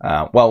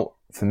 But well,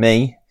 for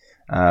me,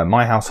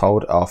 my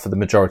household are for the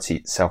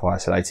majority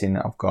self-isolating.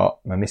 I've got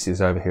my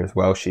missus over here as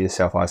well. She is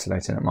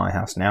self-isolating at my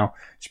house now.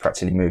 She's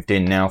practically moved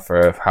in now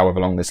for however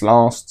long this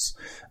lasts.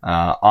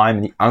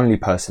 I'm the only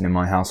person in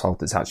my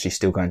household that's actually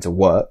still going to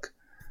work.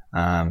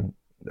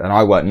 And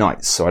I work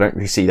nights, so I don't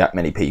really see that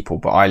many people,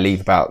 but I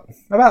leave about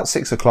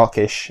 6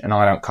 o'clock-ish, and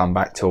I don't come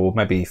back till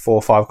maybe 4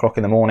 or 5 o'clock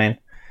in the morning.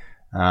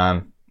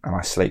 And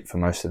I sleep for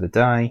most of the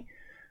day.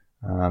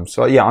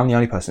 So yeah, I'm the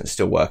only person that's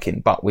still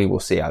working, but we will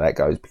see how that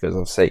goes, because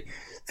obviously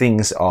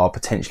things are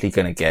potentially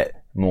going to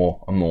get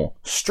more and more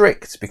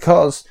strict,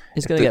 because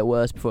it's going to get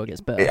worse before it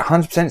gets better.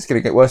 100% it's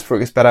going to get worse before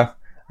it gets better.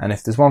 And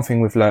if there's one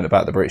thing we've learned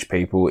about the British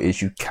people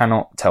is you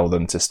cannot tell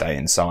them to stay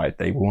inside.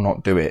 They will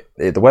not do it.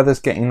 The weather's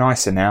getting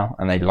nicer now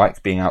and they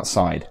like being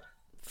outside.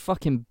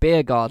 Fucking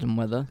beer garden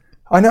weather.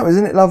 I know,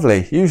 isn't it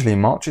lovely? Usually in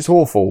March it's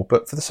awful,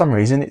 but for some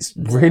reason it's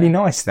really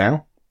nice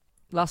now.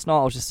 Last night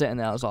I was just sitting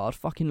there, I was like, I'd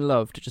fucking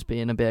love to just be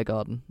in a beer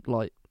garden.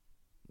 Like,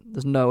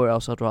 there's nowhere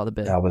else I'd rather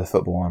be. Yeah, with a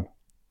football one.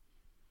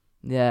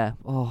 Yeah.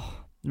 Oh,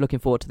 looking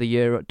forward to the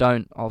Euro.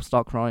 Don't. I'll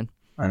start crying.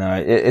 I know,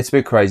 it's a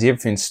bit crazy.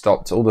 Everything's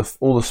stopped. All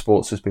the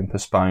sports has been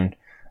postponed.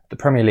 The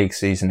Premier League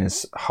season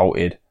is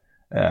halted.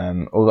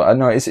 Although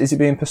no, is it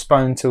being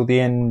postponed till the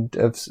end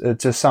of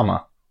to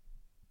summer?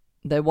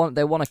 They want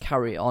to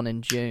carry it on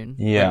in June.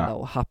 Yeah, that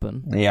will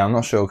happen. Yeah, I'm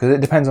not sure because it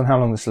depends on how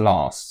long this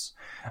lasts.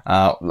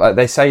 Like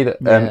they say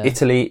that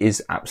Italy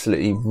is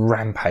absolutely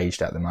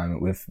rampaged at the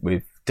moment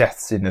with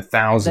deaths in the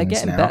thousands. They're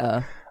getting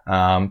now.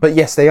 better. But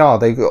yes, they are.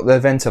 They've got their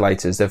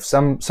ventilators.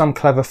 Some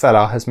clever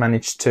fella has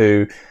managed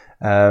to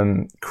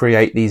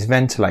create these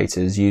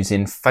ventilators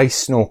using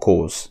face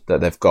snorkels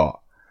that they've got.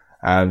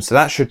 So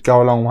that should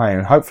go a long way,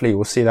 and hopefully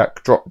we'll see that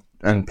drop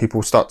and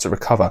people start to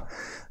recover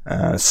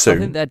soon. I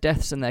think their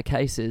deaths and their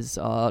cases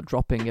are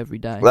dropping every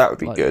day. Well, that would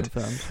be good.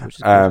 Confirmed, which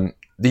is good.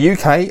 The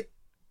UK,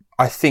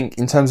 I think,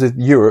 in terms of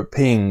Europe,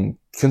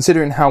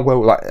 considering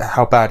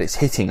how bad it's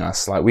hitting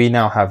us, like we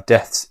now have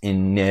deaths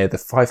in near the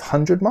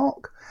 500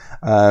 mark.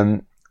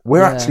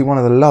 We're actually one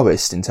of the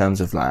lowest in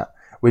terms of that.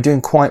 We're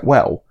doing quite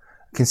well.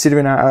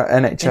 Considering our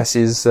NHS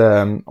is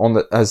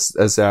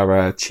as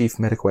our chief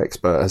medical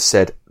expert has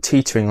said,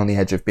 teetering on the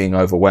edge of being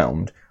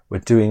overwhelmed, we're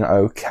doing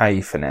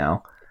okay for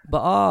now.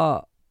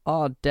 But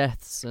our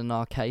deaths and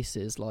our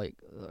cases are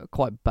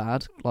quite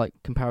bad, like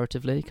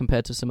comparatively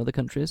compared to some other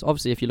countries.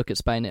 Obviously, if you look at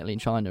Spain, Italy,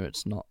 and China,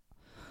 it's not.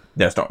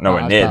 Yeah, it's not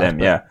nowhere near them.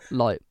 Yeah,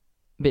 but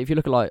if you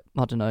look at I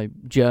don't know,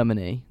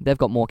 Germany, they've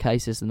got more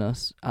cases than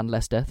us and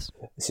less deaths.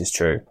 This is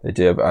true. They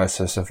do. But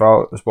so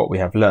far as what we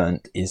have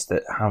learnt is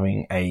that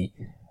having a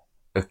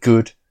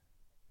good,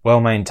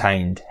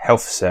 well-maintained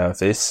health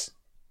service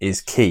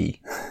is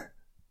key.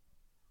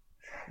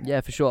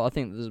 Yeah, for sure. I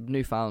think there's a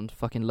newfound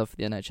fucking love for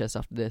the NHS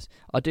after this.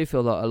 I do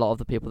feel that a lot of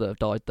the people that have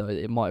died, though,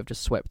 it might have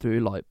just swept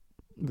through,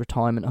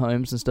 retirement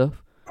homes and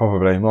stuff.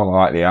 Probably, more than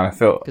likely. And I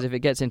feel... Because if it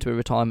gets into a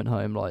retirement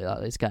home like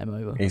that, it's game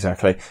over.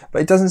 Exactly.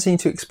 But it doesn't seem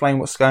to explain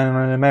what's going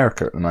on in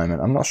America at the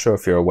moment. I'm not sure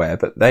if you're aware,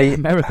 but they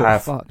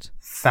have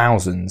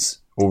thousands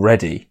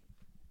already.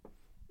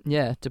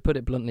 Yeah, to put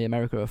it bluntly,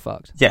 America are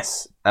fucked.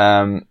 Yes.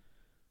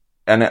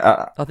 And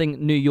I think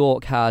New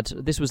York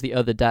this was the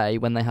other day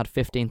when they had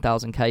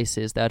 15,000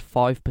 cases. They had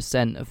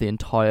 5% of the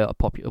entire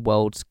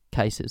world's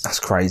cases. that's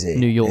crazy.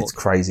 New York. It's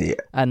crazy.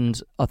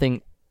 And I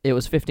think it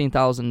was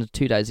 15,000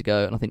 2 days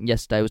ago, and I think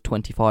yesterday was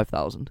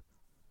 25,000.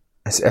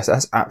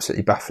 That's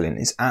absolutely baffling.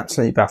 It's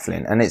absolutely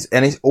baffling, and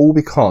it's all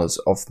because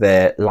of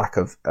their lack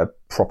of a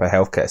proper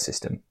healthcare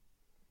system.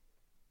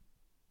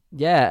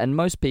 Yeah, and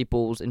most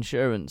people's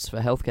insurance for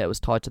healthcare was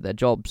tied to their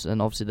jobs,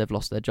 and obviously they've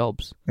lost their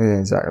jobs. Yeah,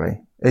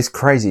 exactly. It's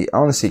crazy,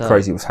 honestly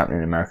crazy what's happening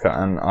in America,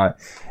 and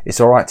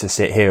it's all right to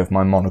sit here with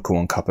my monocle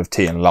and cup of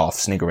tea and laugh,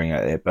 sniggering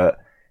at it, but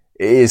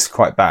it is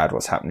quite bad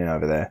what's happening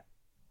over there.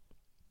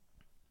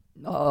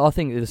 I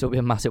think this will be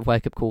a massive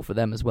wake-up call for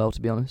them as well, to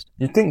be honest.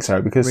 You'd think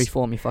so, because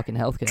reform your fucking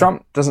healthcare.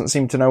 Trump doesn't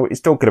seem to know what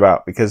he's talking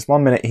about, because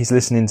 1 minute he's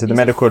listening to the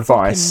medical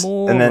advice,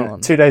 moron. and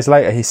then 2 days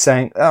later he's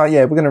saying, oh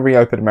yeah, we're going to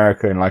reopen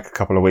America in like a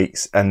couple of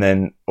weeks, and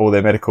then all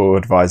their medical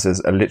advisors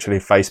are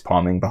literally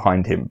face-palming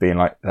behind him, being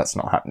like, that's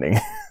not happening.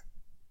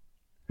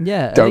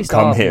 Yeah, don't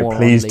come here.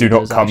 Please do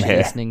not come here.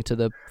 Listening to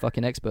the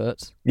fucking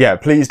experts. Yeah,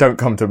 please don't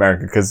come to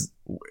America, because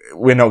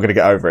we're not going to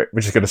get over it. We're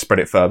just going to spread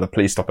it further.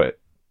 Please stop it.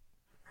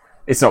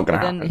 It's not going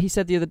to happen. Then he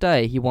said the other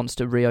day he wants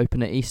to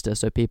reopen at Easter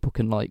so people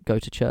can like go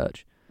to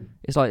church.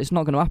 It's like, it's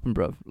not going to happen,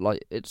 bro.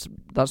 Like,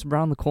 that's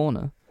around the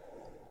corner.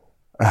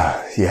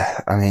 Yeah,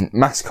 I mean,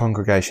 mass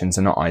congregations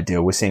are not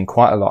ideal. We're seeing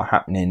quite a lot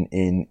happening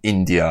in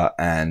India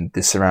and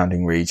the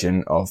surrounding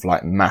region of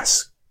like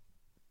mass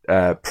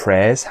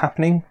prayers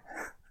happening.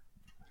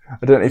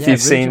 I don't know if you've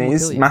seen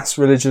these mass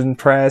religion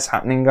prayers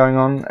going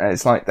on.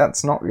 It's like,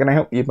 that's not going to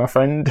help you, my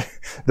friend.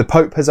 The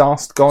Pope has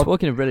asked God.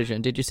 Talking of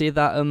religion, did you see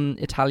that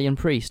Italian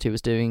priest who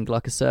was doing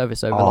like a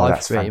service over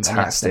live stream? That's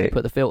fantastic. And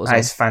put the filters on?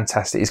 That is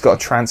fantastic. He's got a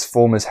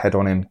Transformers head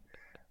on him.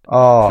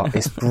 Oh,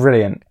 it's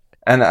brilliant.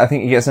 And I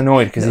think he gets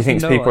annoyed because he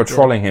thinks people are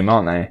trolling him,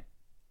 aren't they?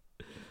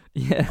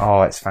 Yeah.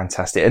 Oh, it's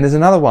fantastic. And there's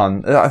another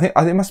one. I think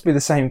it must be the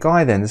same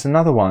guy then. There's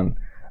another one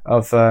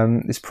of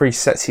this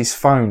priest sets his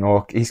phone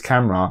or his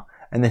camera,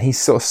 and then he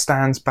sort of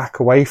stands back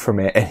away from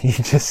it, and you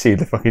just see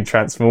the fucking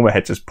Transformer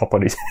head just pop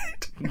on his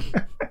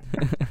head.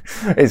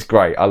 It's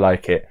great. I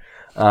like it.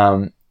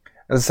 As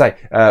I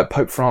say,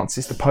 Pope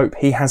Francis, the Pope,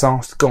 he has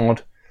asked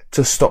God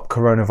to stop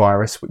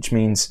coronavirus, which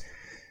means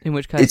in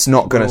which case it's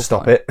not going to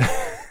stop it.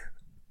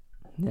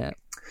 Yeah.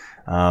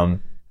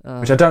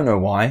 Which I don't know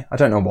why. I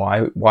don't know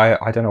why.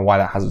 I don't know why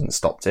that hasn't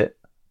stopped it.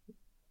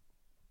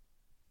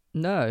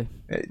 No.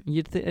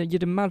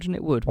 You'd imagine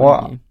it would, Well,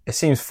 wouldn't you? it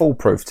seems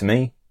foolproof to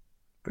me.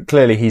 But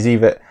clearly he's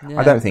either... Yeah.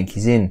 I don't think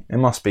he's in. It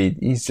must be...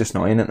 He's just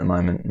not in at the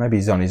moment. Maybe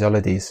he's on his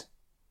holidays.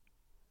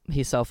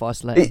 He's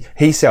self-isolating.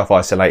 He's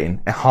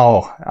self-isolating.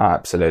 Oh,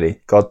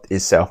 absolutely. God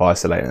is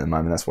self-isolating at the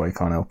moment. That's why he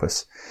can't help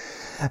us.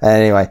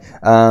 Anyway,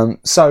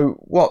 so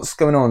what's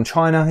going on?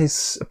 China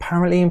is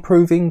apparently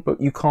improving, but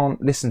you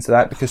can't listen to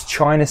that because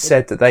China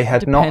said that they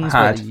had not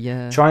had...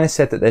 China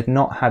said that they'd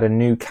not had a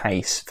new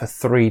case for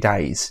 3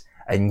 days.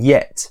 And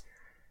yet...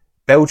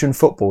 Belgian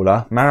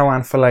footballer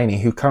Marouane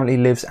Fellaini, who currently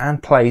lives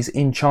and plays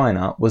in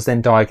China, was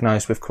then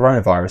diagnosed with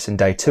coronavirus in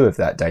day 2 of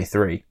that, day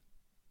 3.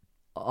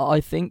 I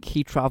think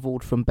he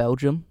travelled from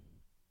Belgium.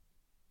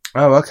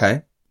 Oh,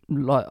 okay.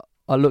 Like,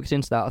 I looked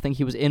into that. I think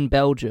he was in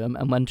Belgium,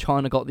 and when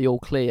China got the all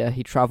clear,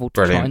 he travelled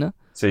to China.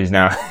 So he's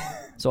now...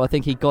 So I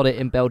think he got it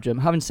in Belgium.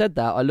 Having said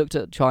that, I looked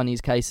at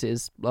Chinese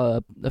cases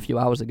a few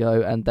hours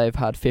ago, and they've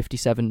had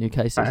 57 new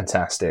cases.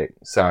 Fantastic.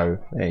 So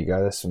there you go.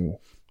 There's some...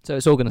 So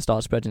it's all going to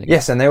start spreading again.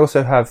 Yes, and they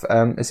also have,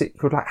 is it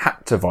called like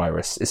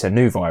Haptovirus? It's a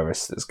new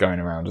virus that's going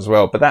around as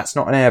well, but that's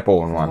not an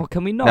airborne one. Oh,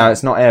 can we not? No,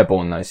 it's not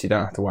airborne though, so you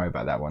don't have to worry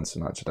about that one so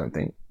much, I don't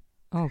think.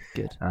 Oh,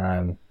 good.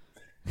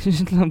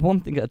 Just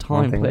one thing at a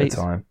time, please. One thing please. at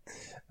a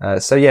time.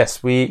 So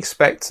yes, we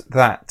expect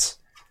that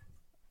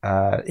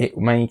it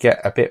may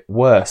get a bit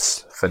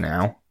worse for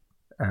now.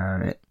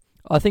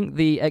 I think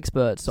the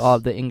experts,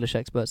 the English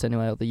experts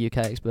anyway, or the UK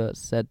experts,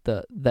 said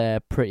that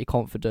they're pretty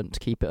confident to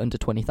keep it under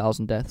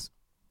 20,000 deaths.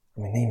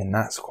 I mean, even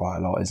that's quite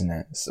a lot, isn't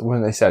it?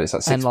 When they said it's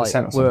like 6% or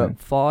something. We're at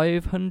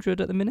 500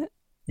 at the minute.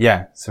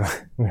 Yeah, so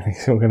we're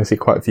going to see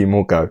quite a few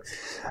more go.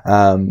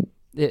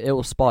 It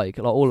will spike.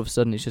 Like, all of a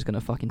sudden, it's just going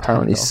to fucking.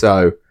 Apparently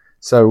so.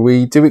 So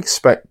we do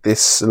expect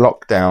this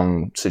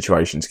lockdown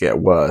situation to get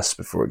worse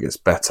before it gets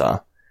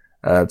better,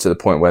 to the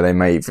point where they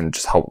may even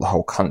just halt the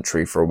whole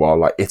country for a while,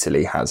 like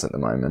Italy has at the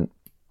moment.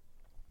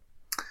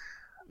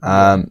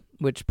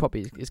 Which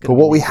probably is. But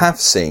what we have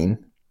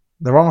seen,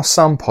 there are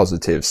some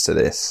positives to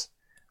this.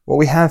 What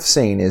we have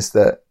seen is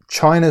that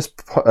China's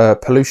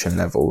pollution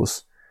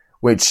levels,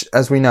 which,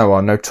 as we know,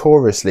 are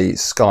notoriously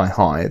sky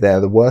high,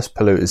 they're the worst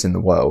polluters in the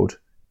world.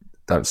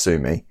 Don't sue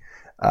me.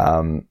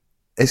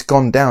 It's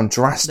gone down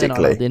drastically. They're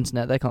not on the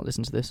internet. They can't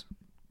listen to this.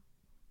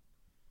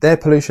 Their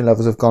pollution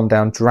levels have gone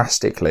down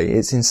drastically.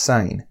 It's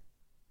insane.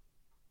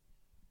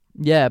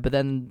 Yeah, but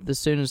then as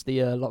soon as the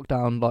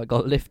lockdown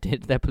got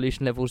lifted, their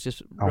pollution levels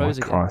just rose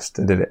again. Oh my Christ,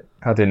 did it?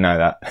 I didn't know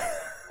that.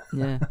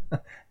 Yeah.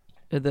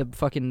 The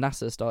fucking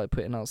NASA started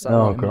putting out.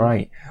 Oh,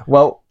 great.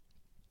 Well,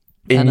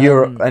 In And,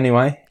 Europe,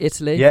 anyway.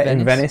 Italy, Yeah, Venice.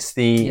 in Venice,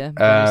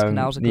 Venice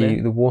canals are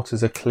clear. the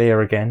waters are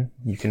clear again.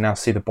 You can now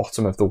see the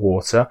bottom of the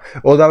water.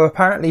 Although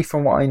apparently,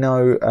 from what I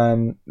know,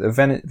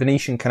 the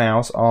Venetian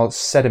canals are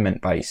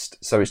sediment based,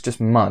 so it's just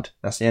mud.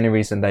 That's the only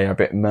reason they are a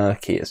bit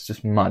murky. It's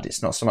just mud.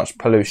 It's not so much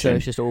pollution.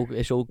 So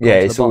it's all Yeah, gone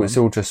to it's the all bottom. it's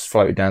all just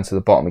floated down to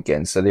the bottom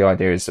again. So the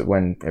idea is that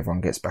when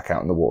everyone gets back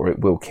out in the water, it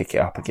will kick it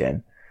up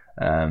again.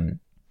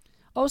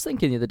 I was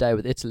thinking the other day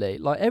with Italy,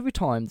 like every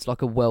time it's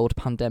like a world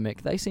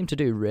pandemic, they seem to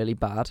do really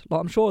bad. Like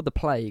I'm sure the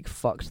plague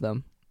fucked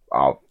them.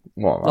 Oh,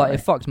 what? Like it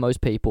fucked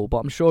most people, but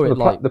I'm sure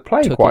The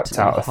plague took wiped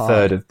Italy out a hard.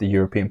 third of the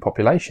European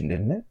population,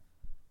 didn't it?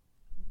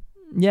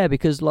 Yeah,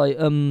 because like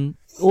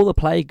all the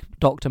plague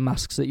doctor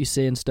masks that you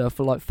see and stuff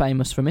are like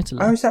famous from Italy.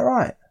 Oh, is that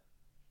right?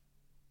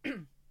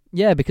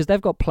 Yeah, because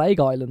they've got plague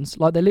islands.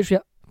 Like they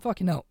literally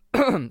fucking hell.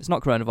 It's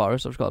not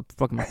coronavirus. I've just got a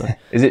frog in my throat.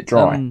 Is it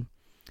dry?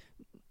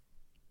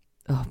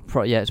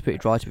 Yeah, it's pretty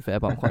dry to be fair,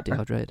 but I'm quite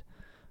dehydrated.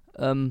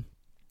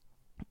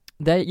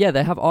 They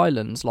have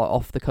islands like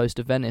off the coast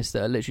of Venice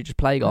that are literally just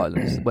plague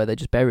islands where they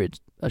just buried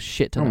a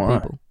shit ton of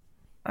Alright. people.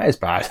 That is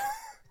bad.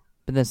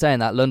 But then saying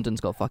that, London's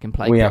got fucking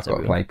plague We pits have got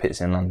everywhere. plague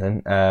pits in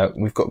London.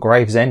 We've got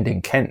Gravesend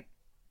in Kent.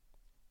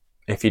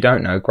 If you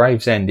don't know,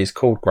 Gravesend is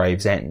called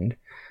Gravesend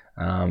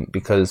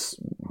because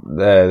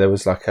there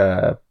was like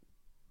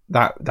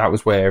that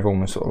was where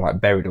everyone was sort of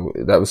like buried.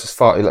 That was as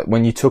far like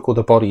when you took all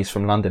the bodies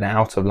from London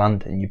out of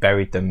London, you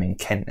buried them in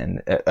Kent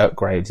and at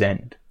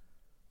Gravesend.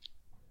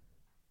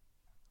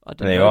 I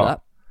didn't know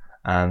that.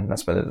 And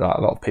that's where a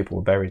lot of people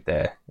were buried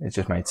there. It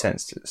just made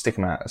sense to stick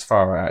them out as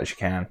far out as you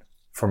can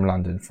from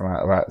London, from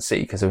out the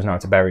city, because there was nowhere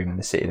to bury them in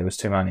the city. There was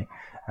too many.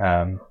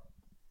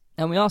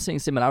 And we are seeing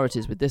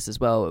similarities with this as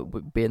well,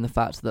 being the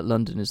fact that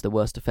London is the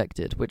worst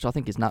affected, which I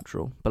think is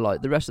natural. But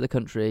like the rest of the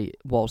country,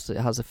 whilst it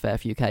has a fair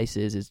few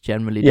cases, is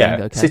generally doing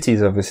okay.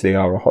 Cities obviously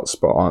are a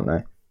hotspot, aren't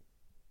they?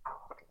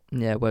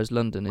 Yeah, whereas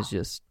London is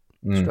just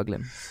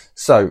struggling.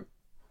 So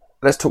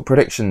let's talk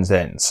predictions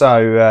then.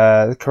 So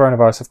the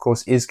coronavirus, of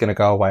course, is going to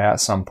go away at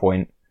some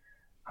point,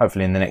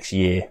 hopefully in the next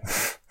year.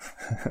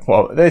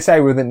 Well, they say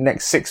within the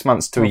next 6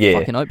 months to a year. I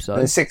fucking hope so.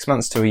 In 6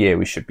 months to a year,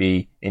 we should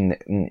be in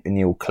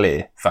the all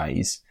clear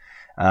phase.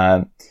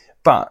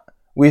 But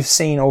we've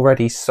seen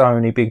already so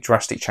many big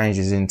drastic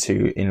changes in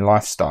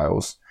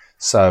lifestyles.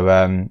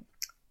 So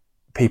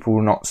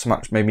people not so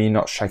much, maybe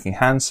not shaking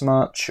hands so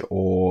much,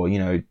 or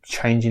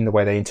changing the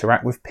way they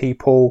interact with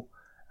people.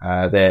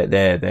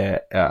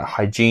 Their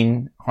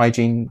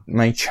hygiene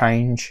may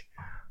change.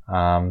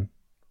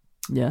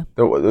 Yeah.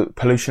 The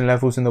pollution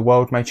levels in the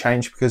world may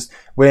change because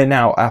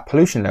our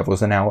pollution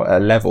levels are now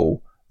at a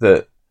level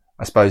that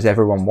I suppose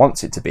everyone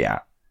wants it to be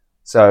at.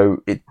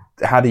 So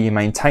how do you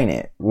maintain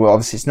it? Well,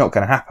 obviously it's not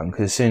going to happen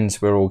because as soon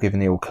as we're all given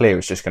the all clear,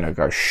 it's just going to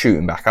go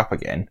shooting back up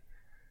again.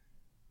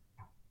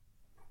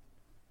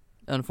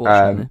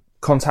 Unfortunately.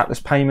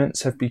 Contactless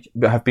payments have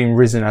been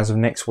risen as of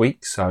next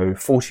week. So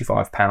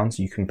 £45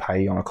 you can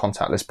pay on a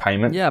contactless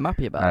payment. Yeah, I'm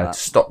happy about that. To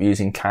stop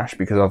using cash,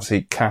 because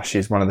obviously cash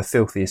is one of the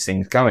filthiest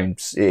things going.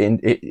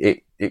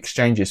 It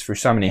exchanges through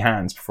so many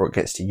hands before it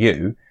gets to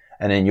you,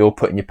 and then you're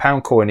putting your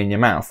pound coin in your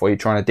mouth while you're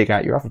trying to dig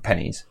out your other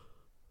pennies.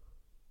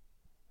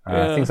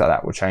 Things like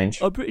that will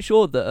change. I'm pretty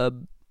sure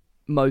that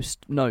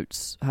most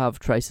notes have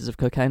traces of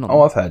cocaine on them.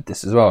 Oh, I've heard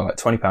this as well. Like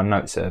 £20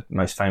 notes are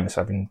most famous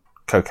having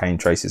cocaine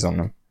traces on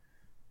them.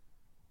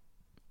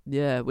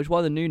 Yeah, which is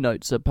why the new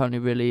notes are apparently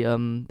really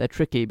they're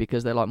tricky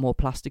because they're like more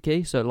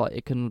plasticky, so like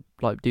it can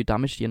like do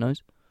damage to your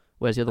nose,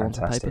 whereas the other ones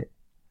are paper.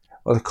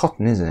 Well, they're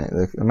cotton, isn't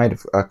it? They're made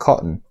of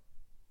cotton.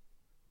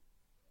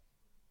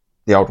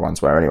 The old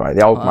ones were anyway.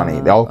 The old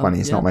money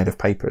is not made of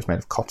paper; it's made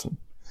of cotton.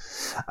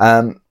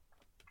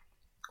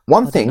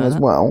 One thing as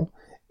well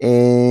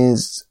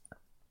is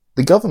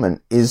the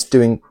government is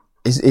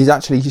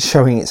actually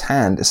showing its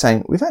hand,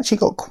 saying we've actually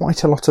got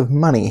quite a lot of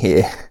money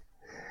here.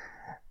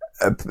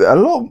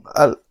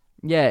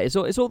 Yeah, it's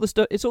all the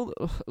stuff. It's all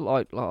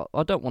like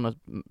I don't want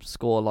to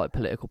score like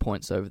political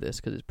points over this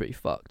because it's pretty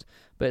fucked.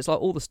 But it's like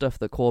all the stuff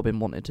that Corbyn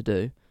wanted to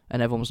do,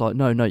 and everyone was like,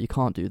 "No, you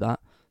can't do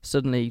that."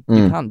 Suddenly,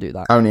 you can do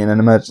that only in an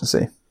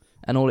emergency.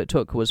 And all it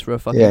took was for a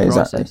fucking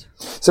crisis.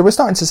 Exactly. So we're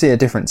starting to see a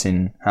difference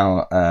in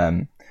how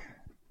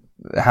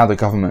the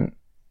government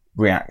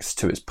reacts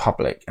to its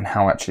public and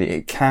how actually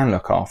it can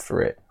look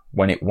after it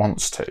when it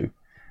wants to.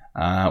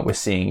 We're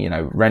seeing,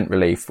 rent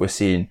relief. We're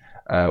seeing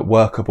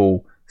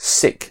workable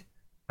sick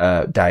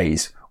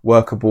days,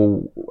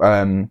 workable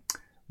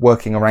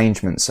working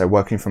arrangements, so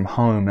working from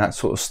home, that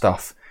sort of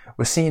stuff.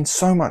 We're seeing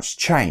so much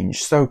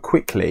change so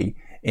quickly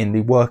in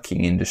the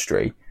working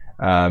industry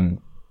that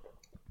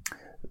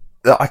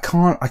I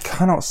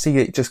cannot see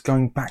it just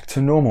going back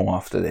to normal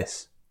after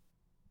this.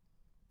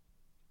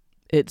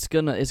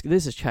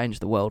 This has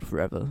changed the world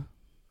forever.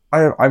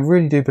 I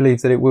really do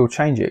believe that it will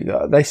change it.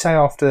 They say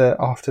after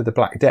the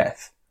Black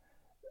Death,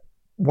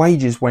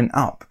 wages went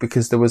up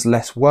because there was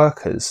less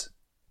workers.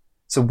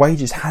 So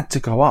wages had to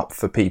go up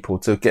for people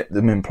to get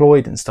them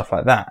employed and stuff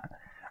like that.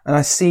 And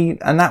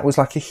that was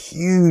like a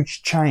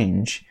huge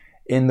change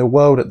in the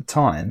world at the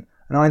time.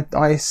 And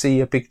I see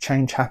a big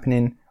change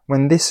happening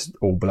when this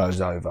all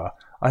blows over,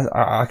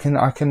 I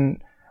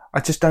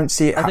just don't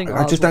see it.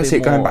 I just don't see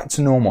it going back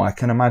to normal. I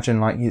can imagine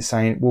like you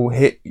saying, well,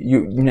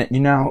 you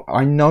now,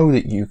 I know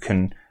that you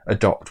can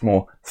adopt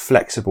more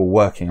flexible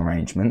working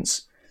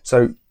arrangements.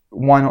 So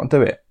why not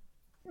do it?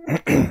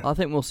 I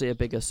think we'll see a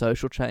bigger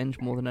social change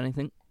more than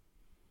anything.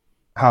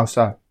 How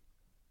so?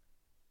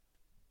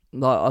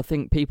 Like, I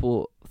think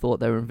people thought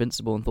they were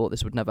invincible and thought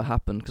this would never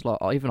happen, because like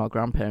even our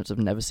grandparents have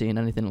never seen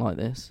anything like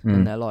this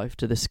in their life,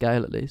 to this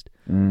scale at least.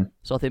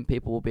 So I think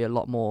people will be a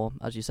lot more,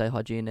 as you say,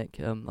 hygienic.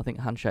 I think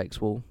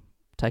handshakes will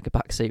take a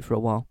back seat for a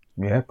while.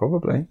 Yeah,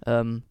 probably.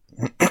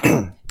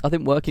 I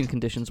think working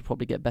conditions will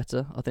probably get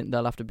better. I think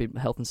they'll have to be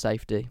health and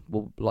safety.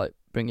 We'll like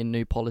bring in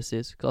new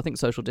policies, because I think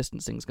social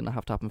distancing is going to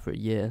happen for a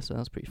year, so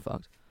that's pretty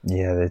fucked.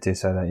 Yeah, they do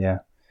say that. Yeah,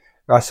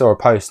 I saw a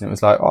post and it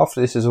was like, after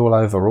this is all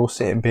over, we'll all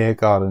sit in beer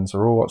gardens,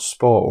 we'll all watch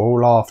sport, we'll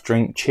all laugh,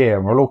 drink, cheer,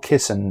 and we'll all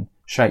kiss and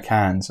shake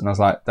hands. And I was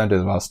like, don't do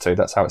the last two.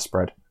 That's how it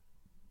spread.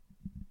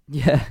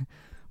 Yeah,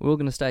 we're all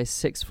going to stay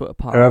 6 foot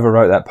apart. Whoever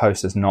wrote that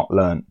post has not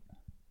learnt.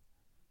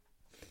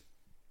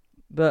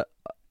 But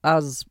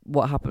as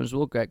what happens with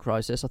all Great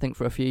Crisis, I think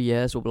for a few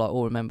years we'll be like,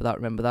 oh, remember that,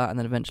 and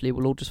then eventually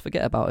we'll all just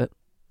forget about it.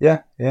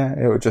 Yeah,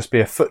 it would just be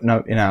a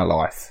footnote in our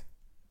life.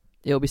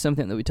 It'll be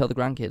something that we tell the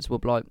grandkids. We'll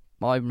be like,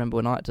 I remember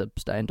when I had to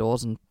stay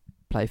indoors and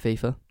play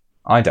FIFA.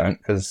 I don't,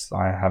 because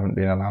I haven't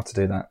been allowed to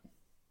do that.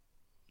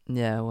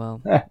 Yeah,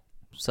 well,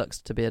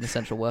 sucks to be an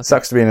essential worker.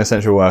 Sucks to be an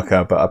essential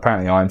worker, but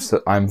apparently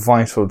I'm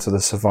vital to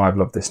the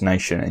survival of this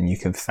nation, and you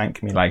can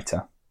thank me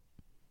later.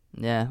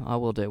 Yeah, I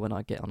will do when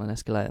I get on an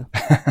escalator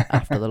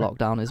after the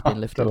lockdown has been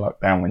lifted. After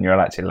lockdown, when you're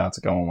actually allowed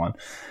to go on one.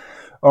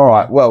 All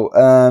right, well,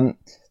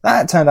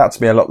 that turned out to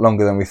be a lot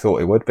longer than we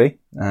thought it would be.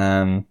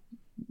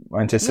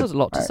 There's a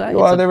lot to say.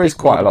 Well, there is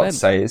quite a lot to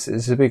say.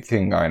 It's a big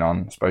thing going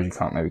on. I suppose you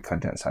can't maybe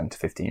condense that into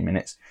 15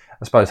 minutes.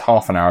 I suppose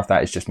half an hour of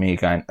that is just me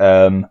going,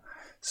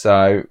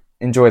 So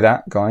enjoy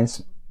that,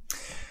 guys.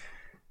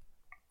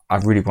 I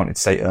really wanted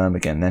to say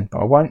again then, but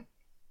I won't.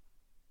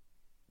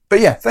 But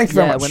yeah, thank you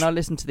very much. Yeah, when I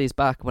listen to these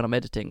back when I'm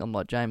editing, I'm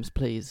like, James,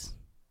 please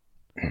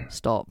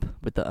stop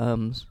with the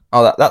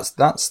Oh,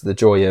 that's the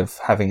joy of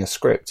having a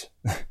script.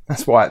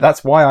 that's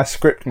why I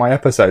script my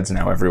episodes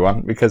now,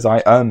 everyone, because I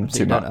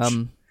too much.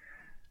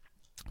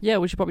 Yeah,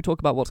 we should probably talk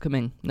about what's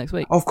coming next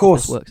week. Of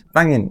course.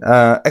 Banging.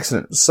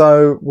 Excellent.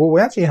 So,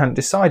 we actually hadn't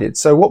decided.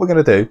 So what we're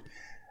going to do,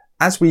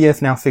 as we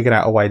have now figured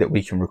out a way that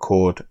we can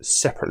record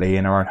separately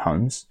in our own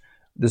homes,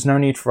 there's no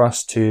need for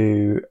us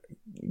to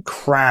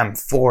cram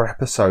 4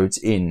 episodes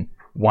in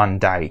one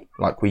day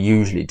like we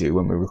usually do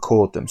when we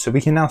record them. So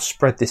we can now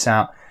spread this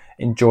out,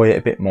 enjoy it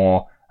a bit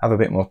more, have a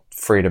bit more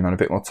freedom and a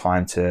bit more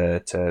time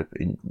to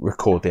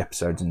record the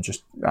episodes, and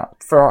just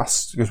for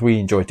us, because we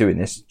enjoy doing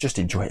this, just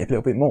enjoy it a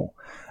little bit more.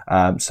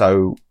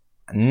 So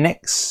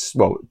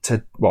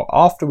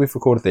after we've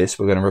recorded this,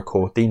 we're going to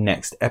record the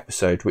next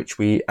episode, which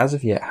we as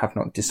of yet have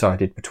not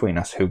decided between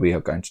us who we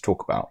are going to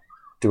talk about.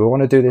 Do we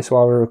want to do this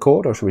while we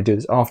record, or should we do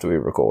this after we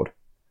record?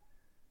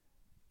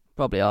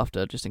 Probably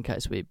after, just in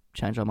case we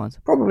change our minds.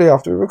 Probably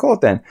after we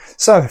record then.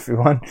 So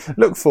everyone,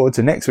 look forward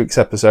to next week's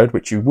episode,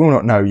 which you will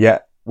not know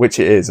yet which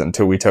it is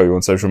until we tell you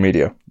on social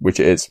media which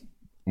it is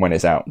when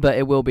it's out. But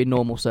it will be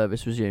normal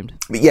service resumed.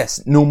 But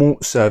yes, normal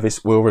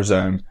service will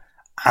resume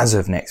as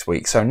of next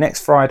week. So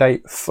next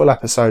Friday, full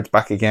episodes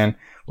back again.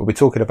 We'll be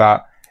talking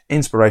about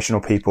inspirational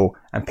people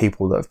and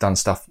people that have done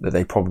stuff that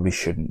they probably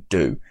shouldn't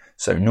do.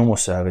 So normal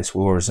service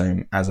will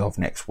resume as of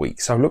next week.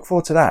 So look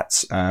forward to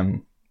that.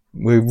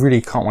 We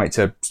really can't wait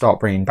to start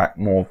bringing back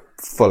more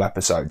full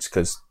episodes,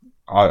 because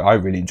I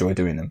really enjoy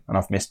doing them and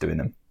I've missed doing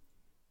them.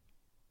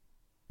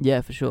 Yeah,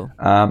 for sure.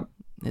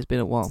 It's been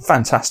a while.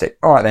 Fantastic.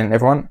 All right then,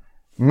 everyone.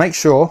 Make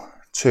sure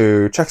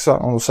to check us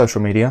out on all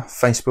social media.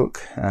 Facebook,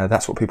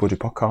 That's What People Do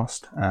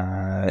Podcast.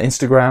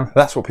 Instagram,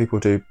 That's What People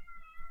Do.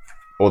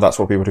 Or That's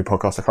What People Do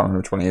Podcast. I can't remember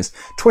which one it is.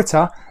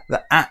 Twitter,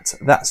 That's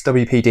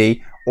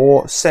WPD.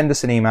 Or send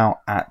us an email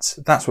at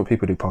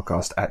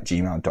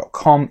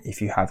that'swhatpeopledopodcast@gmail.com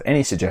if you have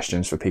any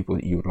suggestions for people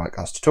that you would like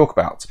us to talk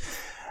about.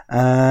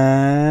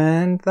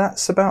 And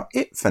that's about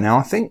it for now,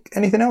 I think.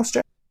 Anything else,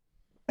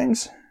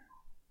 James?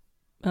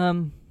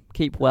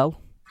 Keep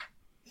well.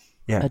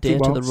 Yeah, adhere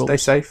keep well, to the rules. Stay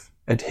safe.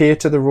 Adhere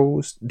to the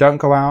rules. Don't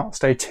go out.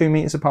 Stay 2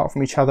 meters apart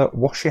from each other.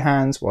 Wash your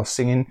hands while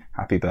singing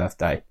Happy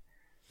Birthday.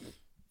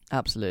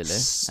 Absolutely.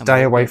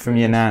 Stay away from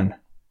your nan.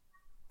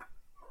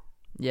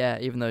 Yeah,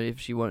 even though if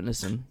she won't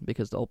listen,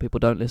 because the old people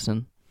don't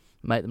listen,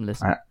 make them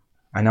listen.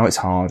 I know it's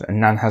hard, and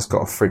Nan has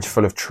got a fridge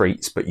full of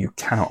treats, but you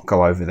cannot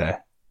go over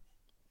there.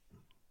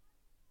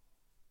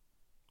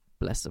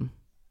 Bless them.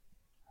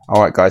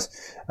 All right, guys.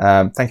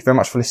 Thank you very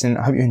much for listening.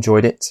 I hope you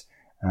enjoyed it.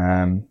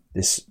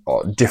 This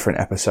different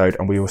episode,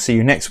 and we will see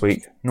you next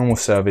week. Normal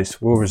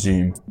service will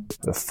resume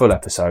the full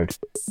episode.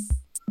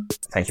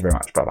 Thank you very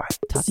much. Bye-bye.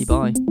 Tatty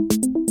bye.